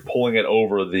 and when you're pulling it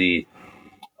over the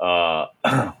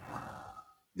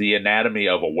anatomy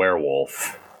of a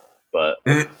werewolf. But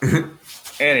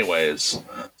anyways,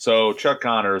 so Chuck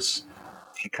Connors,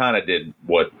 he kind of did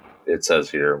what it says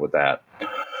here with that.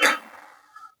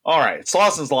 All right,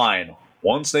 Slausen's line.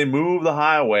 Once they move the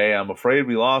highway, I'm afraid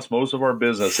we lost most of our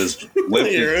business. Is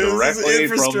lifted directly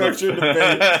from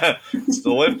it's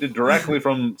lifted directly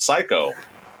from Psycho.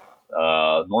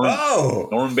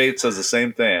 Norman Bates says the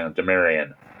same thing to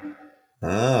Marion.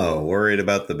 Oh, worried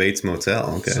about the Bates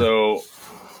Motel. Okay. So,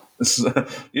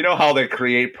 you know how they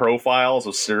create profiles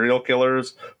of serial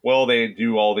killers? Well, they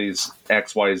do all these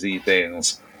XYZ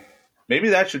things. Maybe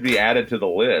that should be added to the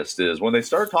list, is when they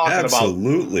start talking about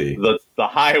the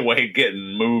highway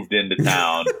getting moved into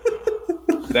town,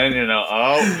 then you know,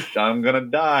 oh, I'm going to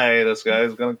die. This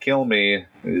guy's going to kill me.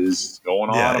 Is going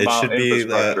on about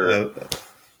infrastructure.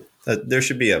 There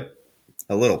should be a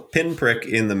little pinprick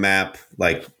in the map,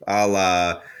 like a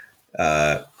la,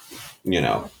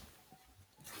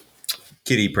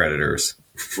 kitty predators.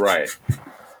 Right.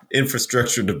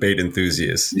 Infrastructure debate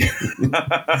enthusiasts.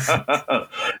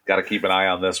 Got to keep an eye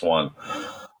on this one.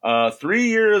 3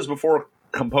 years before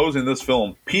composing this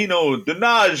film, Pino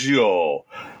Donaggio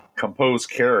composed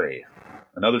Carrie,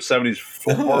 another 70s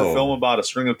horror film about a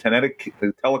string of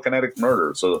telekinetic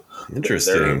murders. So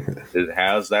interesting. It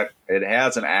has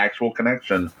an actual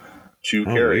connection to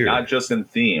Carrie, weird. Not just in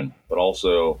theme, but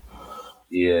also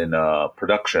in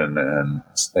production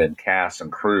and cast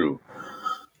and crew.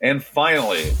 And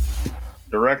finally,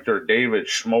 director David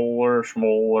Schmoller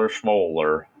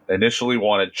initially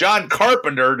wanted John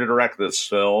Carpenter to direct this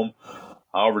film.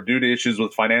 However, due to issues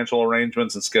with financial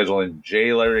arrangements and scheduling,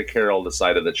 J. Larry Carroll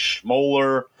decided that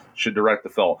Schmoller should direct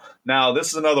the film. Now, this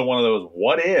is another one of those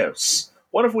what ifs.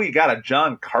 What if we got a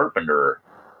John Carpenter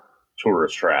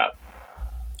Tourist Trap?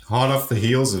 Hot off the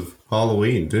heels of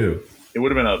Halloween, too. It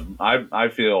would have been I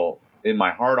feel, in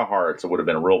my heart of hearts, it would have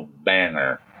been a real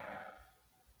banger.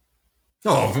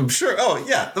 Oh, I'm sure. Oh,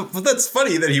 yeah. But that's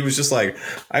funny that he was just like,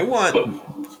 I want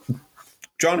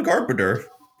John Carpenter.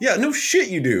 Yeah, no shit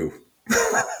you do.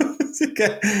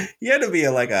 You had to be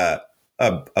a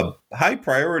high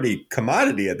priority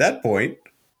commodity at that point.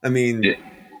 I mean, yeah.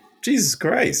 Jesus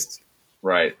Christ.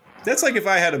 Right. That's like if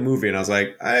I had a movie and I was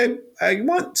like, I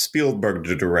want Spielberg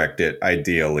to direct it,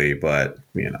 ideally, but,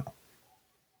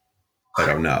 I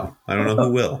don't know. I don't know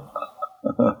who will.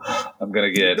 I'm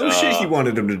going to get... No shit you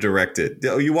wanted him to direct it.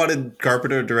 You wanted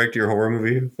Carpenter to direct your horror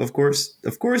movie? Of course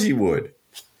you would.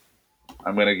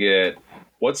 I'm going to get...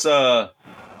 What's...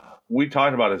 We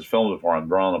talked about his film before. I'm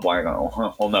drawing a blank on...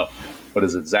 Oh, no. What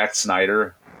is it? Zack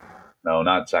Snyder? No,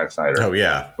 not Zack Snyder. Oh,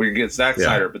 yeah. We could get Zack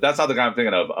Snyder, but that's not the guy I'm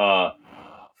thinking of.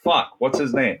 What's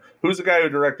his name? Who's the guy who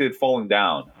directed Falling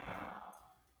Down?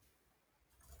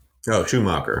 Oh,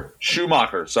 Schumacher.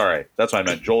 Schumacher, sorry. That's what I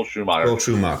meant. Joel Schumacher.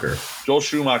 Joel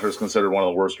Schumacher is considered one of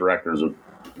the worst directors of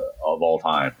all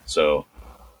time. So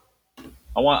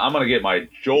I'm going to get my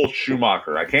Joel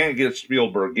Schumacher. I can't get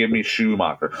Spielberg. Give me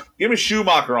Schumacher. Give me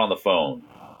Schumacher on the phone.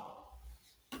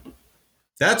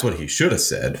 That's what he should have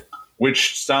said.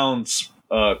 Which sounds,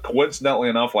 coincidentally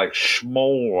enough, like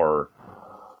Schmoller.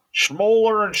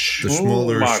 Schmoller and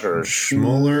Schumacher.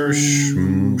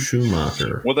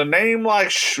 Schumacher. With a name like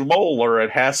Schmoller, it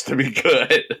has to be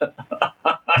good.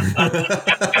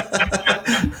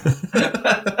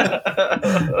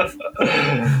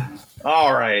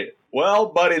 All right. Well,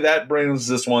 buddy, that brings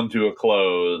this one to a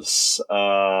close.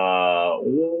 What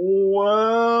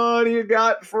do you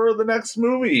got for the next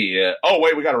movie? Oh,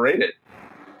 wait, we got to rate it.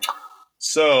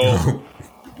 So...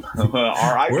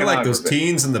 We're like those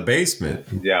teens in the basement.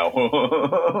 Yeah.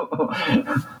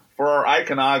 For our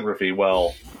iconography,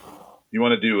 well, you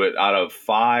want to do it out of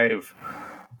 5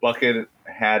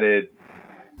 bucket-hatted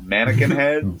mannequin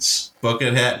heads,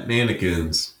 Bucket hat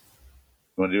mannequins.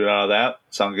 You want to do it out of that?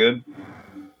 Sound good?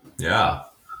 Yeah.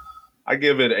 I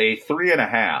give it a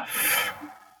 3.5.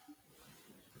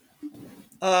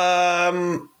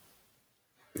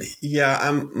 Yeah,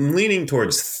 I'm leaning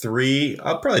towards 3.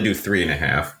 I'll probably do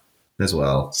 3.5 as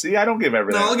well. See, I don't give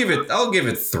everything. No, I'll give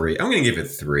it 3. I'm gonna give it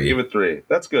 3. Give it 3.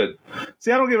 That's good.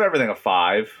 See, I don't give everything a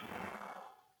 5.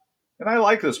 And I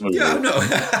like this movie. Yeah, no.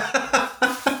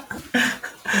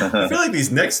 I feel like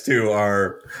these next two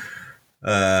are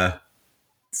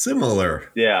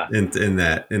similar. Yeah. In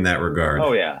that regard.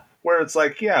 Oh yeah. Where it's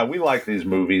like, yeah, we like these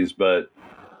movies, but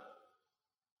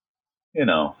could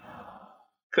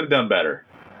have done better.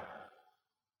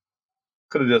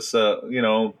 Could have just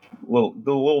the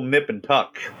little nip and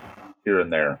tuck here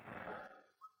and there.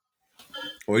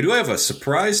 Well, we do have a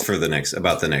surprise for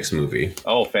about the next movie.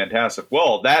 Oh, fantastic.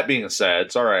 Well, that being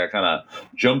said, sorry I kind of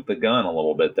jumped the gun a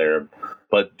little bit there,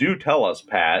 but do tell us,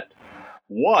 Pat,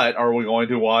 what are we going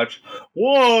to watch?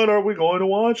 What are we going to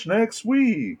watch next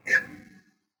week?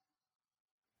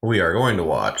 We are going to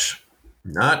watch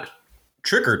not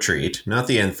Trick or Treat, not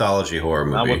the anthology horror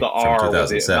movie. Not with the R, from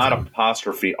 2007. not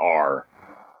apostrophe R.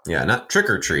 Yeah, not Trick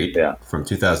or Treat from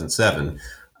 2007,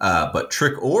 but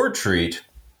Trick or Treat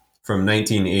from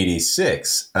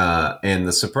 1986. And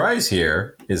the surprise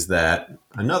here is that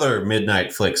another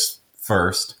Midnight Flicks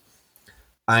first.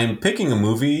 I'm picking a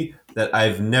movie that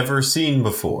I've never seen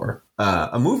before.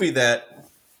 A movie that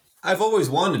I've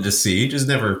always wanted to see, just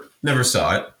never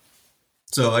saw it.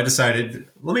 So I decided,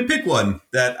 let me pick one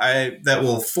that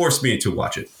will force me to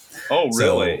watch it. Oh,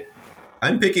 really? So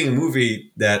I'm picking a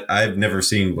movie that I've never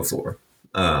seen before.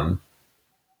 But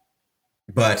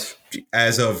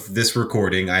as of this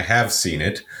recording, I have seen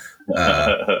it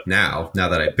now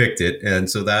that I picked it. And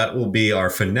so that will be our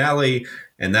finale,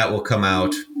 and that will come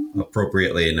out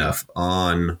appropriately enough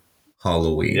on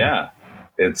Halloween. Yeah.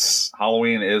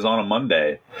 Halloween is on a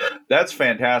Monday. That's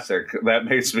fantastic. That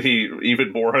makes me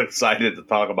even more excited to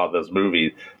talk about this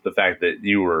movie. The fact that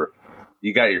you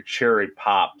got your cherry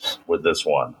popped with this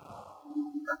one.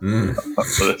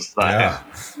 This time. Yeah.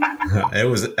 It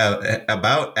was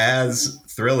about as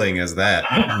thrilling as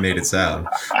that made it sound.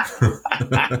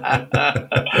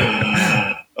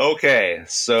 Okay,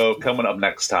 so coming up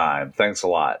next time. Thanks a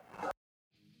lot.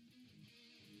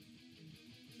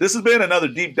 This has been another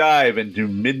deep dive into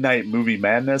Midnight Movie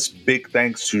Madness. Big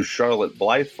thanks to Charlotte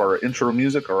Blythe for our intro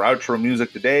music. Our outro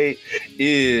music today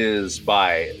is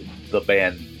by the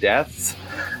band Death.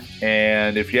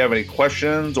 And if you have any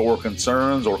questions or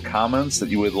concerns or comments that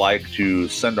you would like to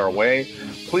send our way,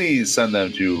 please send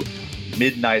them to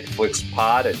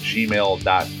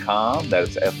midnightflixpod@gmail.com. That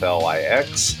is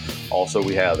FLIX. Also,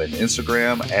 we have an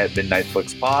Instagram at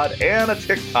midnightflixpod and a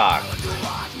TikTok.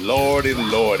 Lordy.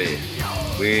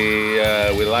 We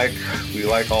like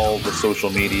all the social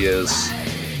medias.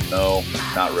 No,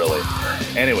 not really.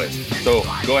 Anyways, so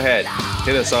go ahead,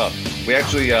 hit us up. We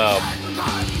actually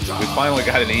we finally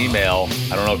got an email.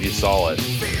 I don't know if you saw it,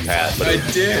 Pat. But I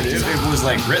did. It was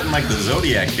like written like the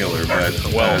Zodiac Killer,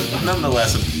 but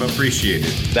nonetheless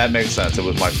appreciated. That makes sense. It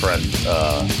was my friend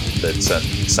that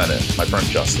sent it. My friend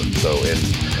Justin. So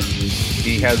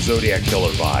he has Zodiac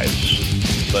Killer vibes.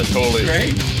 But totally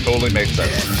makes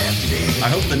sense.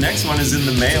 I hope the next one is in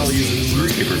the mail using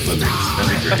newspaper clippings. That'd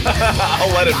be great.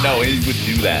 I'll let him know. He would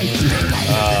do that.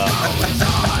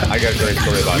 I got a great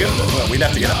story about him. We'd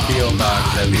have to get a P.O.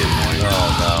 box. That'd be annoying. Oh,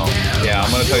 no. Yeah,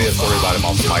 I'm going to tell you a story about him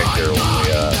on the mic here when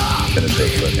we finish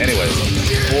this. But anyways,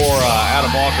 for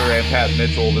Adam Walker and Pat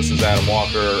Mitchell, this is Adam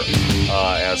Walker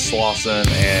as Slauson,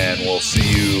 and we'll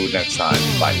see you next time.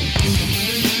 Bye.